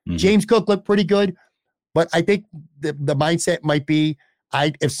half. James Cook looked pretty good, but I think the mindset might be,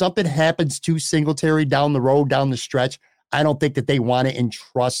 if something happens to Singletary down the road, down the stretch, I don't think that they want to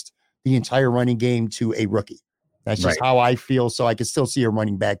entrust the entire running game to a rookie. That's just how I feel. So I can still see a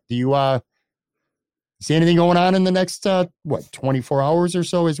running back. Do you see anything going on in the next 24 hours or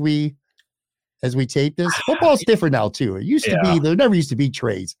so as we tape this? Football's different now too. It used to be, there never used to be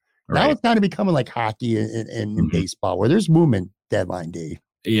trades. Now it's kind of becoming like hockey and baseball, where there's movement deadline day.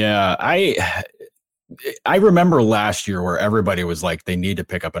 Yeah, I remember last year where everybody was like, they need to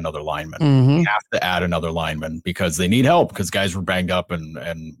pick up another lineman. They have to add another lineman because they need help because guys were banged up and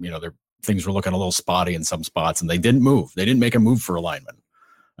their things were looking a little spotty in some spots and they didn't move. They didn't make a move for a lineman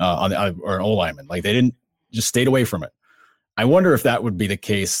or an O lineman. Like they didn't just stayed away from it. I wonder if that would be the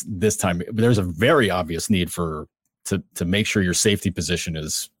case this time. There's a very obvious need to make sure your safety position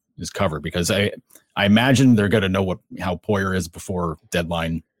is covered because I imagine they're going to know how Poyer is before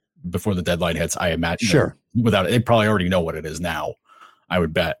the deadline hits. I imagine sure without it, they probably already know what it is now. I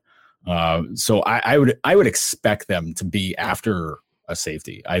would bet. So I would expect them to be after a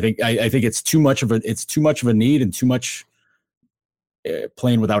safety. I think it's too much of a need and too much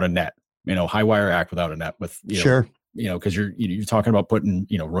playing without a net. High wire act without a net with sure. Because you're talking about putting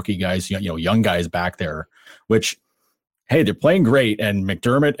rookie guys, young guys back there, which hey, they're playing great, and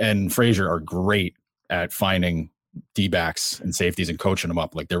McDermott and Frazier are great at finding D-backs and safeties and coaching them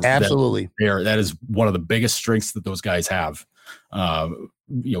up. Like they're absolutely that is one of the biggest strengths that those guys have.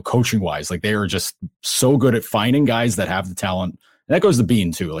 Coaching wise, like they are just so good at finding guys that have the talent. And that goes to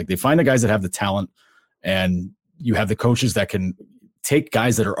Bean too. Like they find the guys that have the talent, and you have the coaches that can take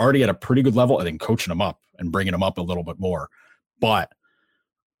guys that are already at a pretty good level and then coaching them up and bringing them up a little bit more. But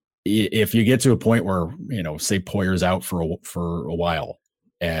if you get to a point where, say Poyer's out for a while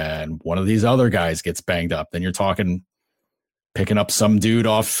and one of these other guys gets banged up, then you're talking picking up some dude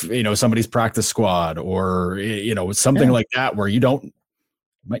off, somebody's practice squad or, something like that, where you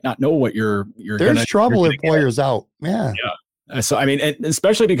might not know what there's trouble if Poyer's out. Yeah. So, and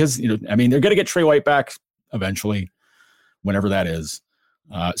especially because, they're going to get Trey White back eventually, whenever that is.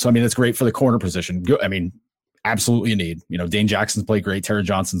 So, it's great for the corner position. Absolutely a need. Dane Jackson's played great. Terry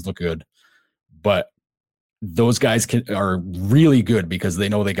Johnson's look good, but those guys are really good because they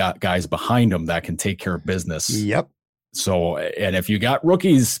know they got guys behind them that can take care of business. Yep. So, and if you got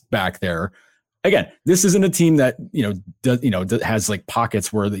rookies back there, again, this isn't a team that, has like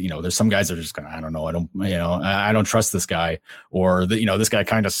pockets where there's some guys that are just going, I don't know. I don't trust this guy, or this guy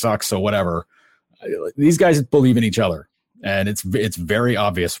kind of sucks. So whatever. These guys believe in each other, and it's very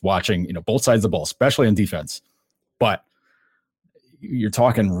obvious watching, both sides of the ball, especially on defense. But you're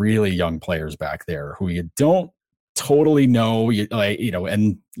talking really young players back there who you don't totally know,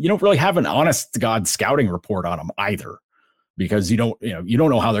 and you don't really have an honest to God scouting report on them either, because you don't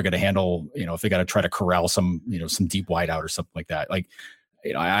know how they're going to handle, if they got to try to corral some deep wide out or something like that. Like,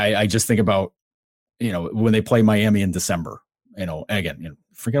 I just think about, when they play Miami in December, and again,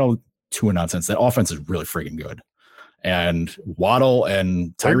 forget all the Tua nonsense. That offense is really freaking good. And Waddle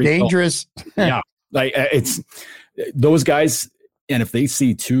and Tyreek, they're dangerous. Yeah. Like it's those guys. And if they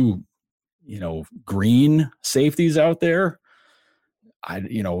see two, green safeties out there,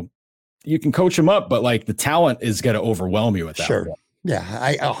 you can coach them up, but like the talent is going to overwhelm you at that. Sure. Point. Yeah.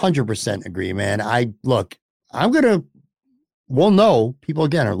 I 100% agree, man. We'll know, people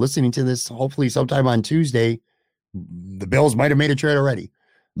again are listening to this, hopefully sometime on Tuesday. The Bills might've made a trade already.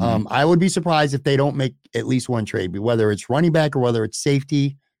 Mm-hmm. I would be surprised if they don't make at least one trade, whether it's running back or whether it's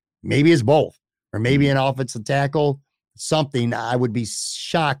safety, maybe it's both, or maybe an offensive tackle, something. I would be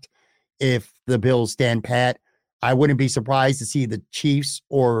shocked if the Bills stand pat. I wouldn't be surprised to see the Chiefs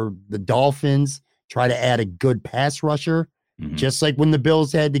or the Dolphins try to add a good pass rusher, just like when the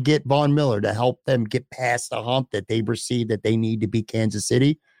Bills had to get Von Miller to help them get past the hump that they perceive that they need to beat Kansas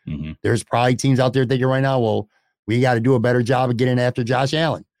City. Mm-hmm. There's probably teams out there thinking right now, well, we got to do a better job of getting after Josh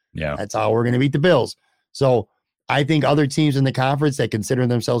Allen. Yeah. That's how we're going to beat the Bills. So I think other teams in the conference that consider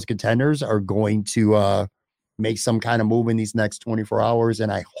themselves contenders are going to make some kind of move in these next 24 hours.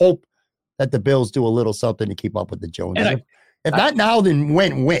 And I hope that the Bills do a little something to keep up with the Joneses. If not now, then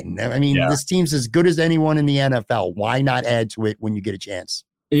when? This team's as good as anyone in the NFL. Why not add to it when you get a chance?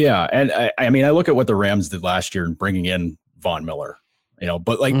 Yeah. And I look at what the Rams did last year in bringing in Von Miller.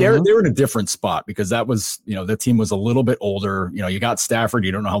 But like they're in a different spot because that was, the team was a little bit older. You got Stafford.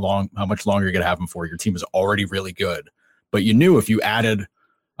 You don't know how much longer you're going to have him for. Your team is already really good. But you knew if you added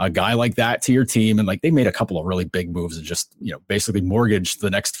a guy like that to your team, and like they made a couple of really big moves and just, basically mortgaged the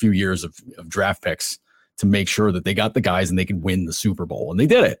next few years of draft picks to make sure that they got the guys and they could win the Super Bowl. And they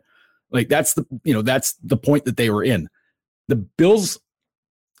did it. Like that's the point that they were in. The Bills,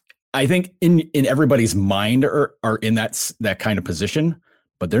 I think in everybody's mind are in that kind of position,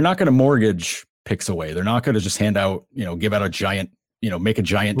 but they're not going to mortgage picks away. They're not going to just hand out, give out a giant, make a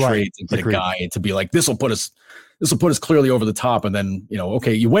giant trade to get a guy to be like, this will put us clearly over the top. And then,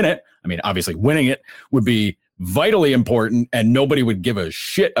 okay, you win it. Obviously winning it would be vitally important and nobody would give a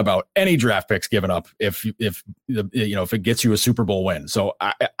shit about any draft picks given up if it gets you a Super Bowl win. So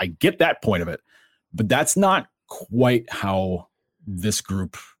I get that point of it, but that's not quite how this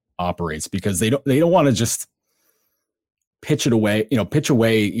group operates, because they don't want to just pitch away,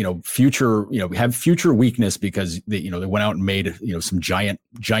 future, have future weakness because they went out and made, some giant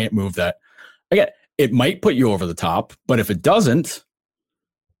move that, again, it might put you over the top, but if it doesn't,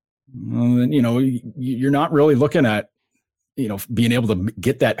 then, you're not really looking at, being able to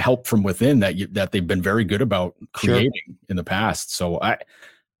get that help from within that they've been very good about creating in the past. So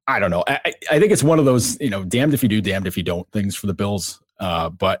I don't know. I think it's one of those, damned if you do, damned if you don't things for the Bills.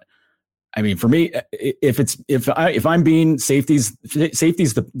 But I mean, for me, if I'm being safety's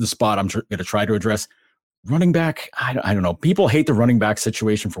the spot I'm going to try to address. Running back, I don't know. People hate the running back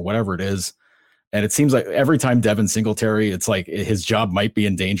situation for whatever it is. And it seems like every time Devin Singletary, it's like his job might be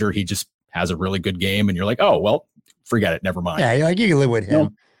in danger. He just has a really good game. And you're like, oh, well, forget it. Never mind. Yeah, like you can live with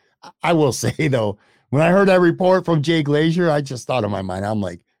him. I will say, though, when I heard that report from Jay Glazier, I just thought in my mind, I'm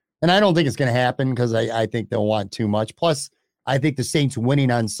like, and I don't think it's going to happen because I think they'll want too much. Plus, I think the Saints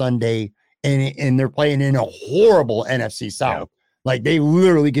winning on Sunday and they're playing in a horrible NFC South. Yeah. Like they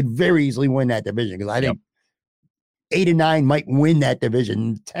literally could very easily win that division because I think 8-9 might win that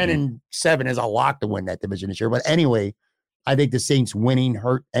division. 10-7 is a lock to win that division this year. But anyway, I think the Saints winning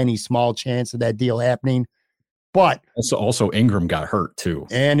hurt any small chance of that deal happening. But also Ingram got hurt too.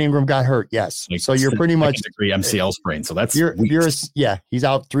 And Ingram got hurt, yes. Like, so you're pretty much degree MCL sprain. So that's he's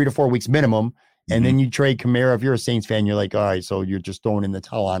out 3 to 4 weeks minimum. And then you trade Kamara. If you're a Saints fan, you're like, all right, so you're just throwing in the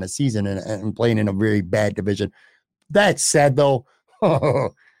towel on a season and playing in a very bad division. That said, though,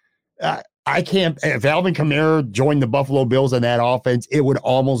 I can't. If Alvin Kamara joined the Buffalo Bills in that offense, it would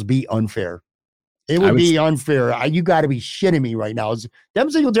almost be unfair. It would be unfair. You got to be shitting me right now.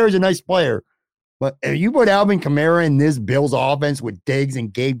 Devin Singletary's a nice player. But if you put Alvin Kamara in this Bills offense with Diggs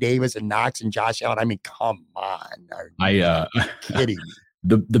and Gabe Davis and Knox and Josh Allen, I mean, come on. Are you kidding me?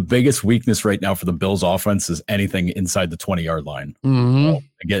 The biggest weakness right now for the Bills offense is anything inside the 20-yard line. Mm-hmm.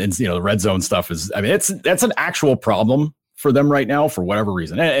 Again, the red zone stuff is, I mean, that's an actual problem for them right now for whatever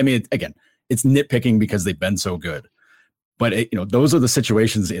reason. I mean, again, it's nitpicking because they've been so good. But those are the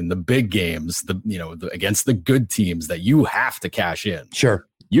situations in the big games, against the good teams that you have to cash in. Sure.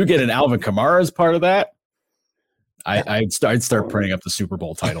 You get an Alvin Kamara as part of that, I'd start printing up the Super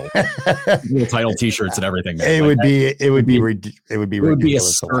Bowl title, title T-shirts and everything. Man. It would be a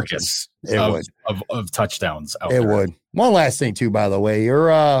circus of touchdowns. Out it there. Would. One last thing too, by the way, you're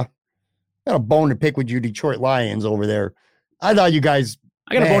got a bone to pick with you Detroit Lions over there. I thought you guys.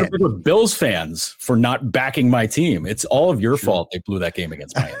 I got a bone to pick with Bills fans for not backing my team. It's all of your fault. They blew that game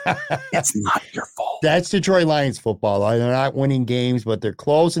against Miami. It's not your fault. That's Detroit Lions football. They're not winning games, but they're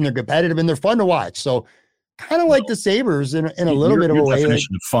close and they're competitive and they're fun to watch. So kind of like the Sabres in a little bit of a way. Your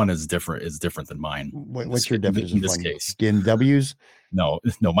definition of fun is different than mine. What's your definition in this fun? case? Getting W's? No.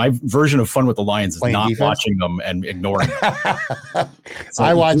 My version of fun with the Lions is playing not defense? Watching them and ignoring them. So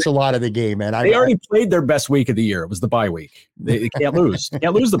I watched a lot of the game, man. They already played their best week of the year. It was the bye week. They can't lose.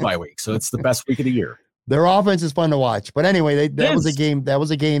 Can't lose the bye week. So it's the best week of the year. Their offense is fun to watch. But anyway, that was a game. That was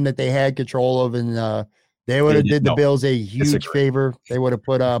a game that they had control of, and they would have did the Bills a huge favor. They would have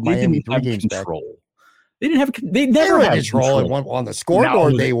put Miami 3 games control. Back. They never had control. On the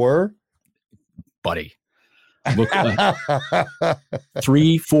scoreboard. They were, buddy. Look,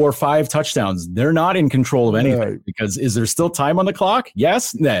 3, 4, 5 touchdowns. They're not in control of anything because is there still time on the clock?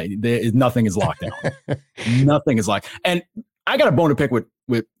 Yes. Nothing is locked down. Nothing is locked. And I got a bone to pick with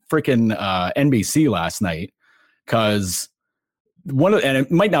freaking NBC last night because and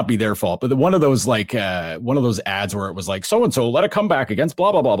it might not be their fault, but one of those ads where it was like so and so let it come back against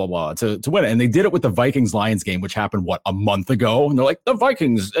blah blah blah blah blah to win it, and they did it with the Vikings-Lions game, which happened a month ago, and they're like the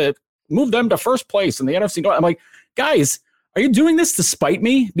Vikings moved them to first place in the NFC North. I'm like, guys, are you doing this to spite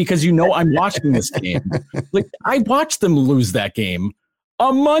me? Because I'm watching this game. Like I watched them lose that game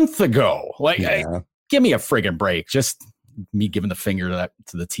a month ago. Like, give me a friggin' break. Just me giving the finger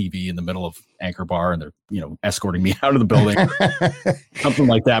to the TV in the middle of Anchor Bar, and they're escorting me out of the building, something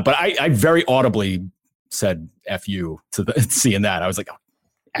like that. But I very audibly said "F you" to seeing that. I was like, oh,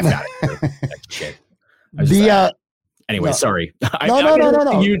 F got it. Shit. Anyway, sorry.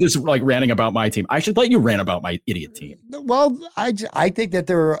 No. You just like ranting about my team. I should let you rant about my idiot team. Well, I think that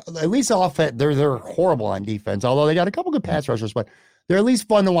they're at least offense. They're horrible on defense, although they got a couple good pass rushers, but they're at least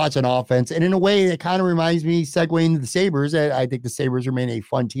fun to watch on offense. And in a way, it kind of reminds me, segueing into the Sabres, I think the Sabres remain a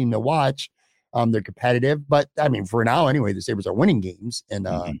fun team to watch. They're competitive, but I mean, for now anyway, the Sabres are winning games, and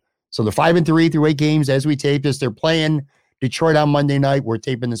so they're 5-3 through 8 games as we tape this. They're playing Detroit on Monday night. We're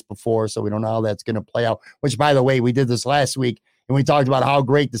taping this before, so we don't know how that's going to play out, which, by the way, we did this last week, and we talked about how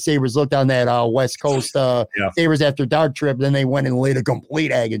great the Sabres looked on that West Coast Sabres After Dark trip. Then they went and laid a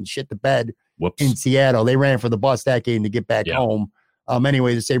complete egg and shit the bed in Seattle. They ran for the bus that game to get back home.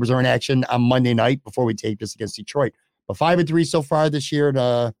 Anyway, the Sabres are in action on Monday night before we tape this against Detroit. But 5-3 so far this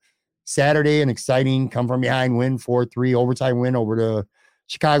year. Saturday, an exciting come from behind win, 4-3 overtime win over the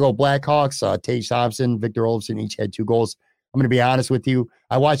Chicago Blackhawks. Tage Thompson, Victor Olofsson each had 2 goals. I'm going to be honest with you.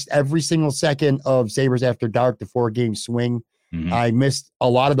 I watched every single second of Sabres After Dark, the 4-game swing. Mm-hmm. I missed a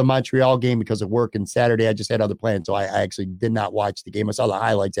lot of the Montreal game because of work, and Saturday I just had other plans, so I actually did not watch the game. I saw the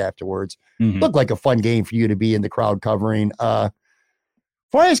highlights afterwards. Mm-hmm. Looked like a fun game for you to be in the crowd covering. Before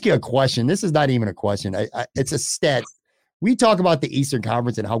I ask you a question, this is not even a question. It's a stat. We talk about the Eastern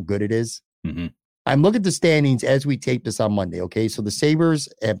Conference and how good it is. Mm-hmm. I'm looking at the standings as we tape this on Monday, okay? So the Sabres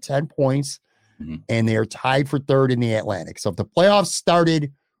have 10 points, mm-hmm. and they are tied for 3rd in the Atlantic. So if the playoffs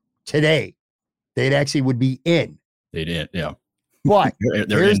started today, they'd actually would be in. They did, yeah. But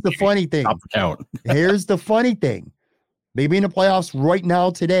here's the funny thing. Here's the funny thing. They'd be in the playoffs right now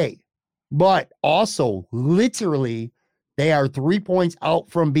today. But also, literally, they are 3 points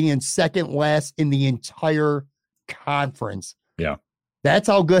out from being second last in the entire conference. Yeah. That's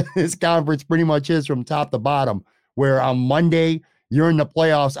how good this conference pretty much is from top to bottom, where on Monday, you're in the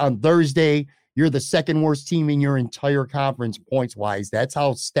playoffs. On Thursday, you're the second worst team in your entire conference points-wise. That's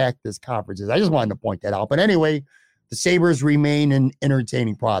how stacked this conference is. I just wanted to point that out. But anyway, the Sabres remain an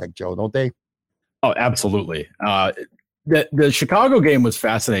entertaining product, Joe, don't they? Oh, absolutely. The Chicago game was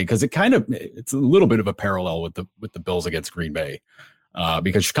fascinating because it's a little bit of a parallel with the Bills against Green Bay.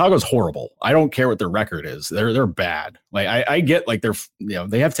 Because Chicago's horrible. I don't care what their record is. They're bad. Like I get like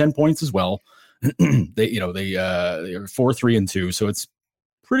they have 10 points as well. They're 4-3-2. So it's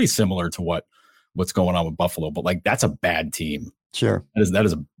pretty similar to what's going on with Buffalo, but like, that's a bad team. Sure. That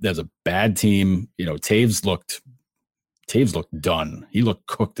is a bad team. Taves looked done. He looked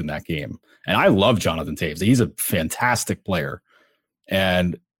cooked in that game. And I love Jonathan Taves. He's a fantastic player.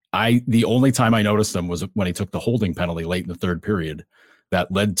 And the only time I noticed him was when he took the holding penalty late in the 3rd period that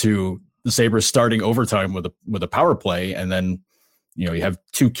led to the Sabres starting overtime with a power play. And then, you have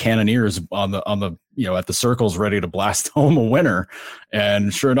 2 cannoneers on the at the circles ready to blast home a winner.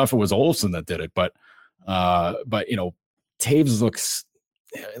 And sure enough, it was Olofsson that did it. But Taves looks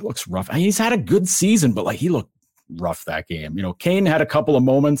rough. I mean, he's had a good season, but like he looked rough that game. Kane had a couple of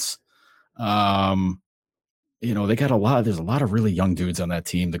moments. They got there's a lot of really young dudes on that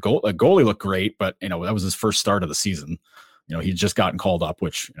team. The goalie looked great, but that was his first start of the season. He'd just gotten called up,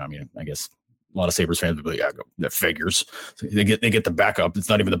 which, I guess a lot of Sabres fans would be like, yeah, that figures. So they get the backup. It's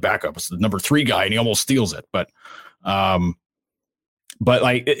not even the backup. It's the number 3 guy, and he almost steals it. But the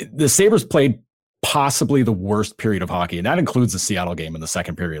Sabres played possibly the worst period of hockey, and that includes the Seattle game in the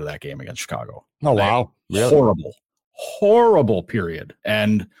 2nd period of that game against Chicago. Oh, wow. Really? Horrible period.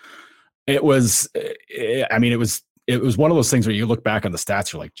 And it was one of those things where you look back on the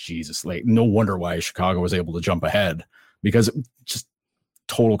stats, you're like, Jesus, like no wonder why Chicago was able to jump ahead, because it just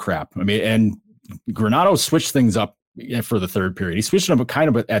total crap. And Granato switched things up for the 3rd period. He switched them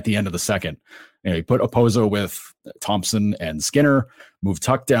kind of at the end of the 2nd. He put Opposo with Thompson and Skinner, moved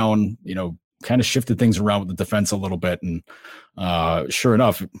Tuck down, kind of shifted things around with the defense a little bit. And sure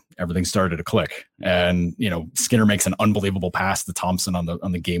enough, everything started to click. And, Skinner makes an unbelievable pass to Thompson on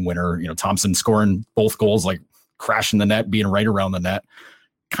the game winner. Thompson scoring both goals, like crashing the net, being right around the net,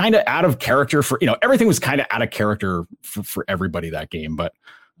 kind of out of character for, everything was kind of out of character for everybody that game. But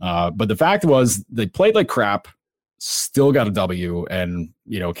the fact was they played like crap, still got a W, and,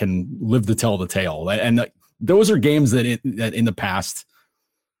 can live to tell the tale. And those are games that in the past,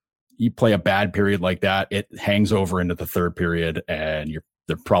 you play a bad period like that, it hangs over into the 3rd period, and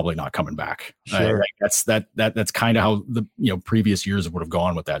they're probably not coming back. Sure. That's kind of how the previous years would have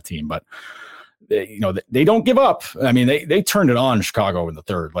gone with that team. But they don't give up. I mean, they turned it on Chicago in the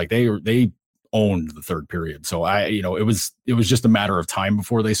 3rd. Like they owned the 3rd period. So it was just a matter of time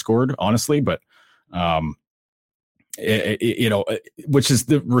before they scored, honestly. But which is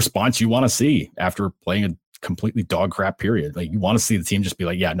the response you want to see after playing a completely dog crap period. Like you want to see the team just be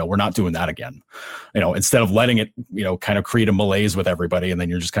like, yeah, no, we're not doing that again. Instead of letting it, kind of create a malaise with everybody. And then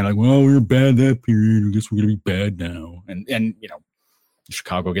you're just kind of like, well, we were bad that period. I guess we're going to be bad now. And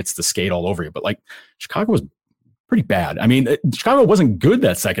Chicago gets to skate all over you. But like Chicago was pretty bad. I mean, Chicago wasn't good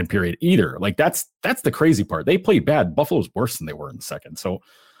that 2nd period either. Like that's the crazy part. They played bad. Buffalo's worse than they were in the 2nd. So,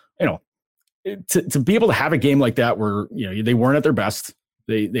 to be able to have a game like that where, they weren't at their best,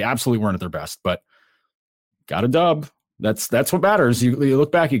 they absolutely weren't at their best, but got a dub. That's what matters. You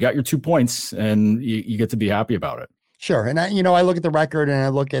look back, you got your 2 points, and you get to be happy about it. Sure. And I look at the record, and I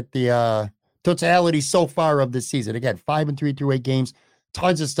look at the totality so far of this season. Again, 5-3 through 8 games,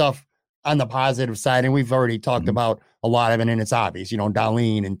 tons of stuff on the positive side. And we've already talked about a lot of it, and it's obvious,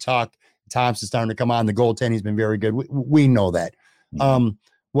 Darlene and Tuck, Thompson starting to come on. The goaltending has been very good. We know that.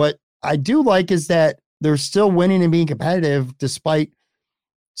 What I do like is that they're still winning and being competitive despite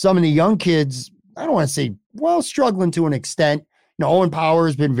some of the young kids, I don't want to say, well, struggling to an extent. Owen Power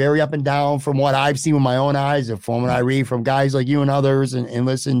has been very up and down from what I've seen with my own eyes and from what I read from guys like you and others and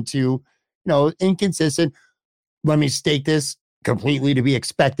listen to, inconsistent. Let me state this completely to be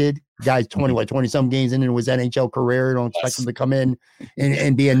expected. Guy's 20 some games into his NHL career. Don't expect him to come in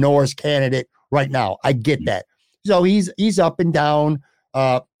and be a Norris candidate right now. I get that. So he's up and down.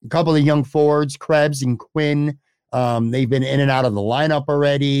 A couple of young forwards, Krebs and Quinn. They've been in and out of the lineup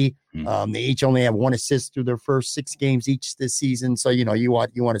already. They each only have 1 assist through their first 6 games each this season. So, you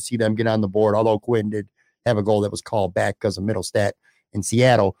want to see them get on the board, although Quinn did have a goal that was called back because of Middlestat in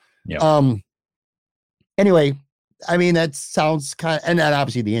Seattle. Yeah. Anyway, I mean, that sounds kind of, and then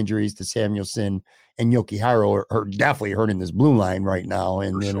obviously the injuries to Samuelson and Yoki-Haro are definitely hurting this blue line right now.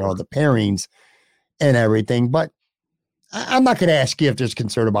 And, the pairings and everything. But I'm not going to ask you if there's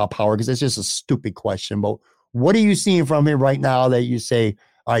concern about Power because it's just a stupid question. But what are you seeing from him right now that you say,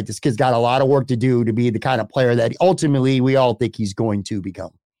 all right, this kid's got a lot of work to do to be the kind of player that ultimately we all think he's going to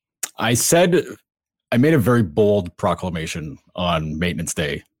become? I made a very bold proclamation on Maintenance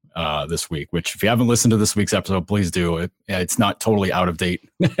Day this week, which if you haven't listened to this week's episode, please do. It's not totally out of date.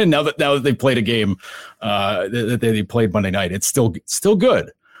 now that they played a game that they played Monday night, it's still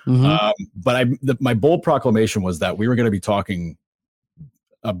good. But my bold proclamation was that we were going to be talking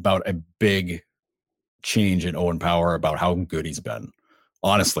about a big change in Owen Power, about how good he's been,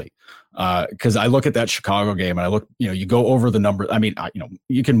 honestly. Because I look at that Chicago game and I look, you go over the numbers. I mean,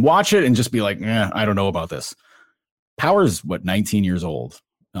 you can watch it and just be like, I don't know about this. Power's 19 years old.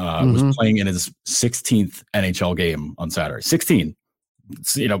 Was playing in his 16th NHL game on Saturday. 16.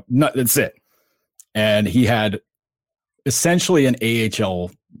 That's it. And he had essentially an AHL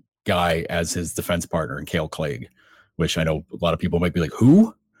guy as his defense partner in Cale Clegg, which I know a lot of people might be like,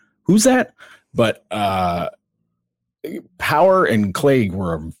 who's that? But Power and Clegg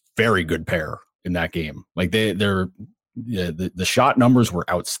were a very good pair in that game. Like the shot numbers were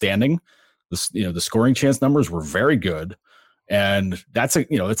outstanding. The scoring chance numbers were very good. And that's a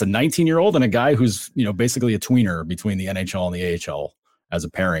 19-year-old and a guy who's, basically a tweener between the NHL and the AHL as a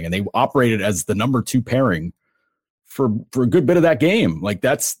pairing. And they operated as the number 2 pairing for a good bit of that game. Like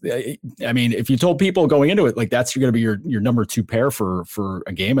if you told people going into it, like that's going to be your number 2 pair for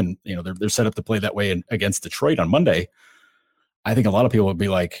a game. And, they're set up to play that way against Detroit on Monday. I think a lot of people would be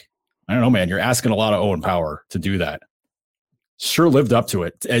like, I don't know, man, you're asking a lot of Owen Power to do that. Sure lived up to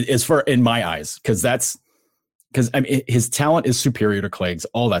it as far in my eyes. Because his talent is superior to Clegg's,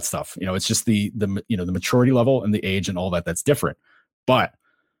 all that stuff. It's just the maturity level and the age and all that that's different. But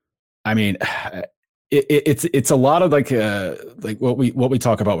I mean, it's a lot of like what we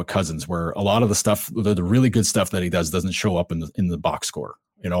talk about with Cousins, where a lot of the stuff, the really good stuff that he does doesn't show up in the box score,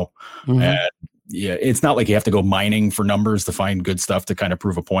 And it's not like you have to go mining for numbers to find good stuff to kind of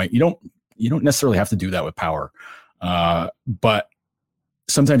prove a point. You don't necessarily have to do that with Power. But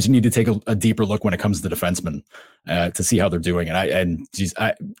sometimes you need to take a deeper look when it comes to defensemen to see how they're doing. And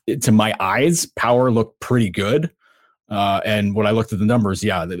to my eyes, Power looked pretty good. And when I looked at the numbers,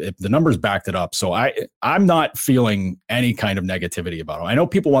 the numbers backed it up. So I'm not feeling any kind of negativity about him. I know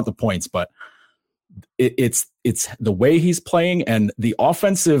people want the points, but it's the way he's playing and the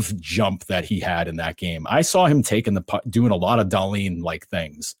offensive jump that he had in that game. I saw him taking the puck, doing a lot of Dahlin-like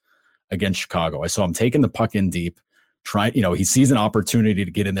things against Chicago. I saw him taking the puck in deep. He sees an opportunity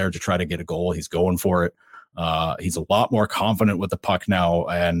to get in there to try to get a goal. He's going for it. He's a lot more confident with the puck now.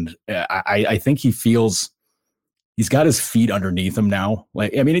 And I think he feels he's got his feet underneath him now.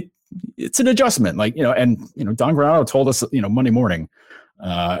 Like, I mean, it's an adjustment, Don Granato told us, Monday morning,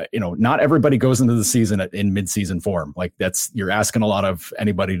 not everybody goes into the season in mid-season form. Like you're asking a lot of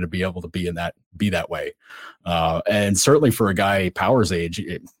anybody to be able to be that way. And certainly for a guy Power's age,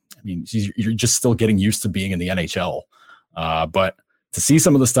 you're just still getting used to being in the NHL. But to see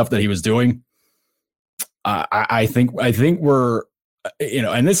some of the stuff that he was doing, I think we're,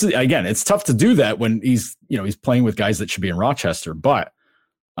 and this is, again, it's tough to do that when he's playing with guys that should be in Rochester. But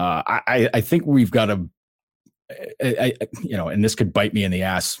I think we've got to, and this could bite me in the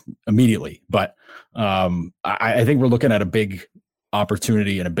ass immediately. But I think we're looking at a big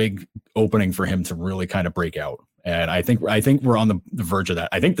opportunity and a big opening for him to really kind of break out. And I think we're on the verge of that.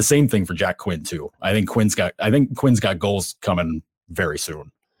 I think the same thing for Jack Quinn too. I think Quinn's got goals coming very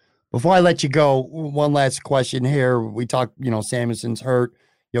soon. Before I let you go, one last question here. We talked, Samuelson's hurt,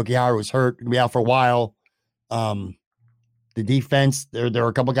 Yoki-Haro was hurt, gonna be out for a while. The defense, there are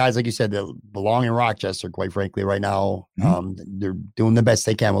a couple guys, like you said, that belong in Rochester, quite frankly, right now. They're doing the best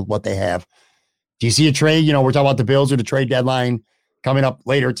they can with what they have. Do you see a trade? We're talking about the Bills or the trade deadline. coming up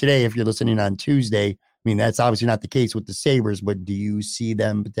later today, if you're listening on Tuesday, I mean, that's obviously not the case with the Sabres, but do you see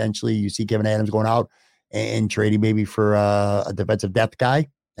them potentially? You see Kevin Adams going out and trading maybe for a defensive depth guy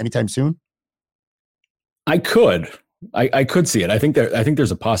anytime soon? I could see it. I think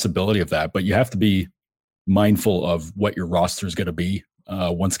there's a possibility of that, but you have to be mindful of what your roster is going to be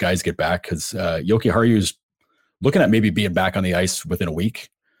once guys get back, because Yoki Haryu's looking at maybe being back on the ice within a week.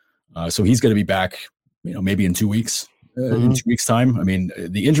 So he's going to be back, maybe in 2 weeks. In 2 weeks' time. I mean,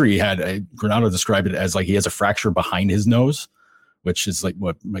 the injury he had, Granato described it as like he has a fracture behind his nose, which is like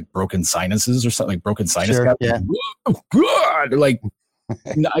broken sinuses or something, like broken sinus. Sure, yeah. Oh, God! Like,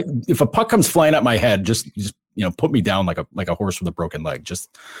 if a puck comes flying at my head, just put me down like a horse with a broken leg.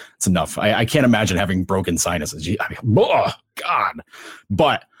 Just it's enough. I can't imagine having broken sinuses. I mean, oh, God.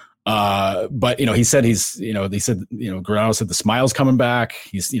 But he said Granato said the smile's coming back.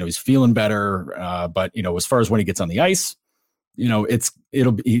 He's feeling better. But as far as when he gets on the ice,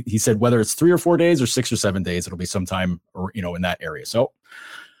 he said whether it's 3 or 4 days or 6 or 7 days, it'll be sometime or, in that area. So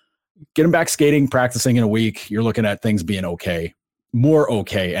get him back skating, practicing in a week. You're looking at things being okay, more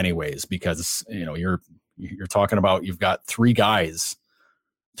okay anyways, because, you're talking about, you've got three guys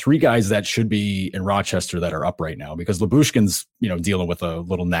that should be in Rochester that are up right now, because Lyubushkin's, dealing with a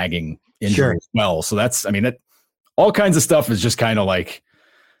little nagging injury as well. So that's, all kinds of stuff is just kind of like,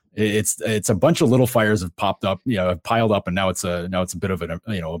 it's a bunch of little fires have popped up, have piled up, and now it's a bit of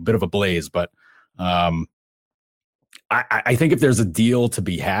a bit of a blaze. But I think if there's a deal to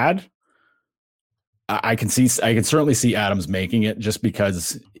be had, I can certainly see Adams making it, just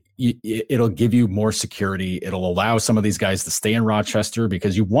because it'll give you more security. It'll allow some of these guys to stay in Rochester,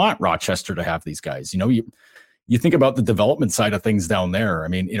 because you want Rochester to have these guys. You think about the development side of things down there. I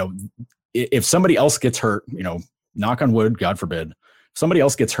mean, if somebody else gets hurt, knock on wood, God forbid, if somebody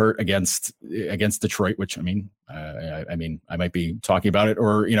else gets hurt against Detroit, which I might be talking about it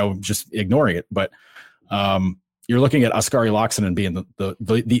or just ignoring it, but you're looking at Oskari Laaksonen being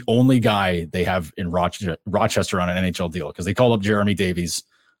the only guy they have in Rochester on an NHL deal, because they called up Jeremy Davies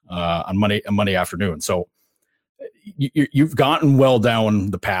on Monday afternoon. So you've gotten well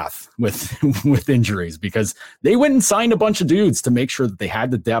down the path with injuries, because they went and signed a bunch of dudes to make sure that they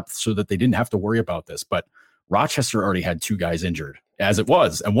had the depth so that they didn't have to worry about this. But Rochester already had 2 guys injured as it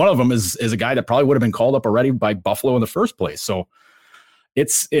was, and one of them is a guy that probably would have been called up already by Buffalo in the first place. So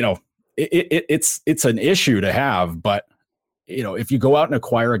it's it's an issue to have. But if you go out and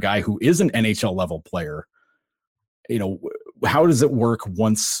acquire a guy who is an NHL level player, how does it work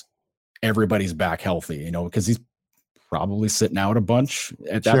once everybody's back healthy? Because he's probably sitting out a bunch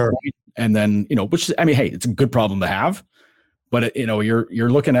at that point. And then, which, hey, it's a good problem to have, but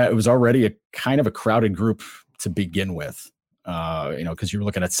you're looking at, it was already a kind of a crowded group to begin with, because you're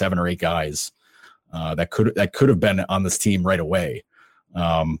looking at 7 or 8 guys that could have been on this team right away.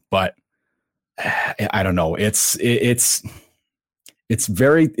 But I don't know. It's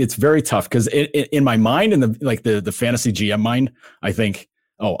very tough, because in my mind, in the fantasy GM mind, I think,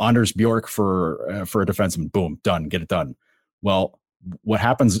 Anders Bjork for a defenseman, boom, done, get it done. Well, what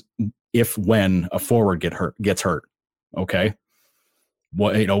happens when a forward gets hurt? Okay,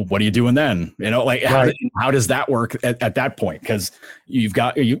 what are you doing then? How does that work at that point? Because you've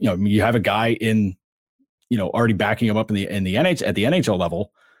got you have a guy in already backing him up in the NHL at the NHL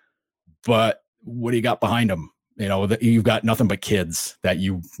level, but what do you got behind him? You've got nothing but kids that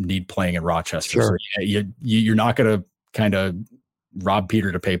you need playing in Rochester. Sure. So you're not going to kind of rob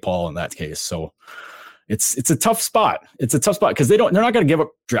Peter to pay Paul in that case. So it's a tough spot. It's a tough spot, because they're not going to give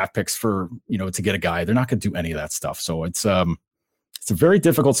up draft picks for, to get a guy. They're not going to do any of that stuff. So it's a very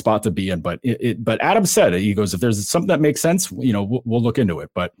difficult spot to be in. But but Adam said, he goes, if there's something that makes sense, we'll look into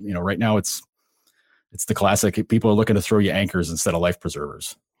it. But right now it's the classic. People are looking to throw you anchors instead of life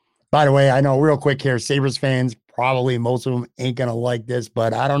preservers. By the way, I know real quick here, Sabres fans, probably most of them ain't going to like this,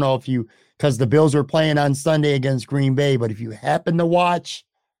 but I don't know because the Bills are playing on Sunday against Green Bay, but if you happen to watch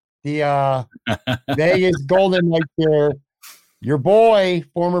the Vegas Golden Knights there, your boy,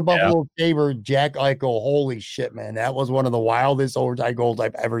 former Buffalo Sabre, Jack Eichel, holy shit, man. That was one of the wildest overtime goals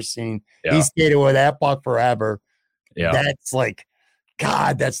I've ever seen. Yeah. He skated with that puck forever. Yeah. That's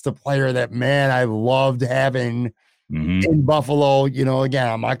God, that's the player that, man, I loved having in Buffalo. Again,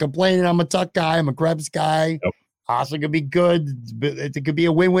 I'm not complaining. I'm a Tuck guy. I'm a Krebs guy. Yep. Also could be good. It could be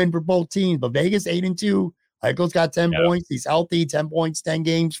a win-win for both teams. But Vegas 8-2. Eichel's got 10 points. He's healthy. 10 points, 10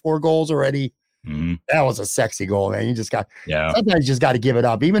 games, 4 goals already. That was a sexy goal, man. You just got sometimes you just got to give it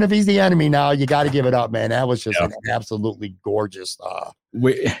up. Even if he's the enemy now, you got to give it up, man. That was just an absolutely gorgeous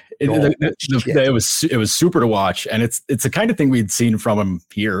it was super to watch, and it's the kind of thing we'd seen from him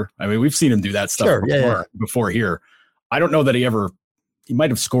here. I mean, we've seen him do that stuff before here. I don't know that he ever he might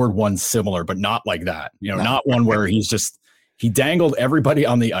have scored one similar, but not like that. Not one where he dangled everybody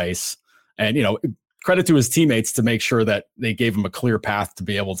on the ice, and credit to his teammates to make sure that they gave him a clear path to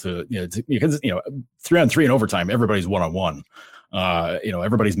be able to, because 3-on-3 in overtime, everybody's 1-on-1.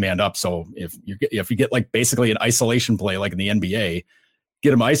 Everybody's manned up. So if you get like basically an isolation play like in the NBA,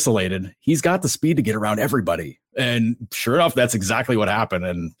 get him isolated, he's got the speed to get around everybody. And sure enough, that's exactly what happened.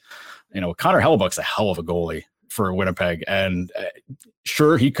 And Connor Hellebuck's a hell of a goalie for Winnipeg, and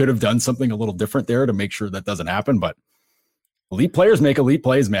sure, he could have done something a little different there to make sure that doesn't happen, but elite players make elite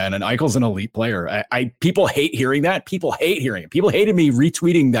plays, man. And Eichel's an elite player. People hate hearing that. People hate hearing it. People hated me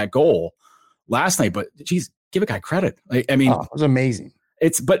retweeting that goal last night, but geez, give a guy credit. I mean, it was amazing.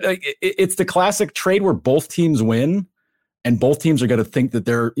 It's the classic trade where both teams win, and both teams are going to think that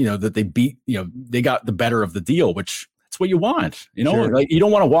that they beat, they got the better of the deal, which that's what you want. Sure. Like you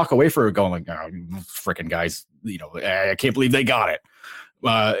don't want to walk away from it going like, oh, freaking guys, I can't believe they got it.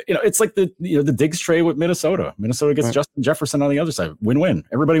 It's like the Diggs trade with Minnesota. Minnesota gets Justin Jefferson on the other side. Win-win.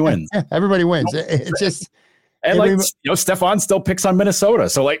 Everybody wins. Yeah, everybody wins. It's just, and Stefan still picks on Minnesota.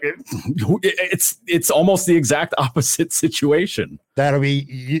 So like it's almost the exact opposite situation. That'll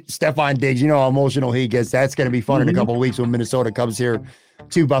be Stefan Diggs. You know how emotional he gets. That's going to be fun in a couple of weeks when Minnesota comes here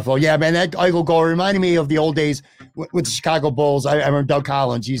to Buffalo. Yeah, man, that Eichel goal reminded me of the old days with the Chicago Bulls. I remember Doug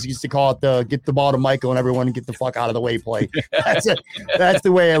Collins. He used to call it the get the ball to Michael and everyone get the fuck out of the way play. That's it. That's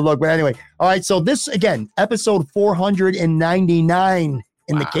the way it looked. But anyway, all right. So this, again, episode 499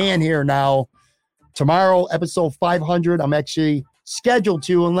 in the can here now. Tomorrow, episode 500. I'm actually scheduled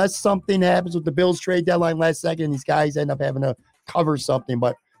to, unless something happens with the Bills trade deadline last second. These guys end up having to cover something.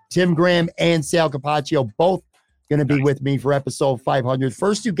 But Tim Graham and Sal Capaccio both going to be with me for episode 500.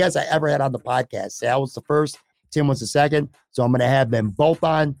 First two guests I ever had on the podcast. Sal was the first. Tim was the second. So I'm going to have them both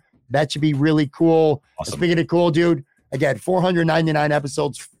on. That should be really cool. Awesome. Speaking of cool, dude, again, 499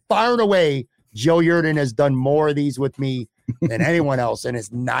 episodes. Far and away, Joe Yerdon has done more of these with me than anyone else, and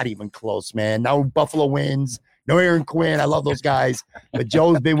it's not even close, man. No Buffalo wins, no Aaron Quinn. I love those guys, but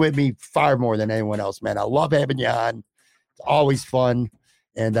Joe's been with me far more than anyone else, man. I love having you on. It's always fun,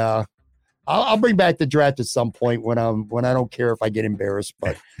 and I'll bring back the draft at some point when I don't care if I get embarrassed.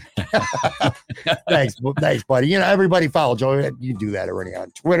 But thanks, buddy. Everybody follow Joe. You do that already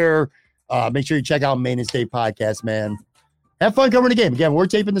on Twitter. Make sure you check out Main and State Podcast, man. Have fun covering the game. Again, we're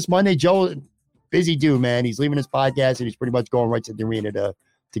taping this Monday. Joe, busy dude, man. He's leaving his podcast and he's pretty much going right to the arena to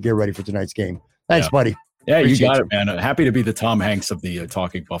get ready for tonight's game. Thanks, buddy. Yeah, appreciate you got it, man. Happy to be the Tom Hanks of the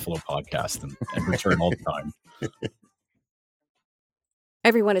Talking Buffalo podcast and return all the time.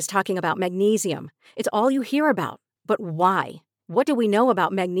 Everyone is talking about magnesium. It's all you hear about. But why? What do we know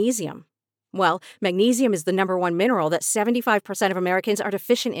about magnesium? Well, magnesium is the number one mineral that 75% of Americans are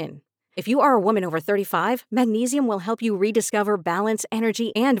deficient in. If you are a woman over 35, magnesium will help you rediscover balance,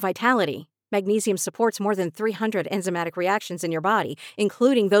 energy, and vitality. Magnesium supports more than 300 enzymatic reactions in your body,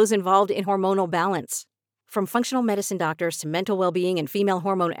 including those involved in hormonal balance. From functional medicine doctors to mental well-being and female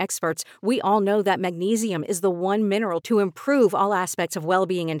hormone experts, we all know that magnesium is the one mineral to improve all aspects of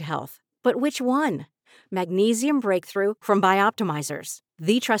well-being and health. But which one? Magnesium Breakthrough from Bioptimizers,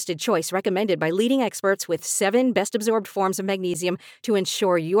 the trusted choice recommended by leading experts with 7 best-absorbed forms of magnesium to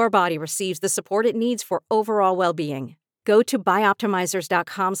ensure your body receives the support it needs for overall well-being. Go to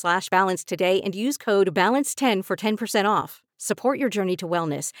bioptimizers.com/balance today and use code BALANCE10 for 10% off. Support your journey to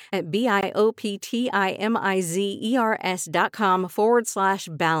wellness at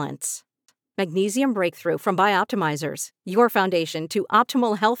bioptimizers.com/balance. Magnesium Breakthrough from Bioptimizers, your foundation to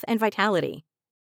optimal health and vitality.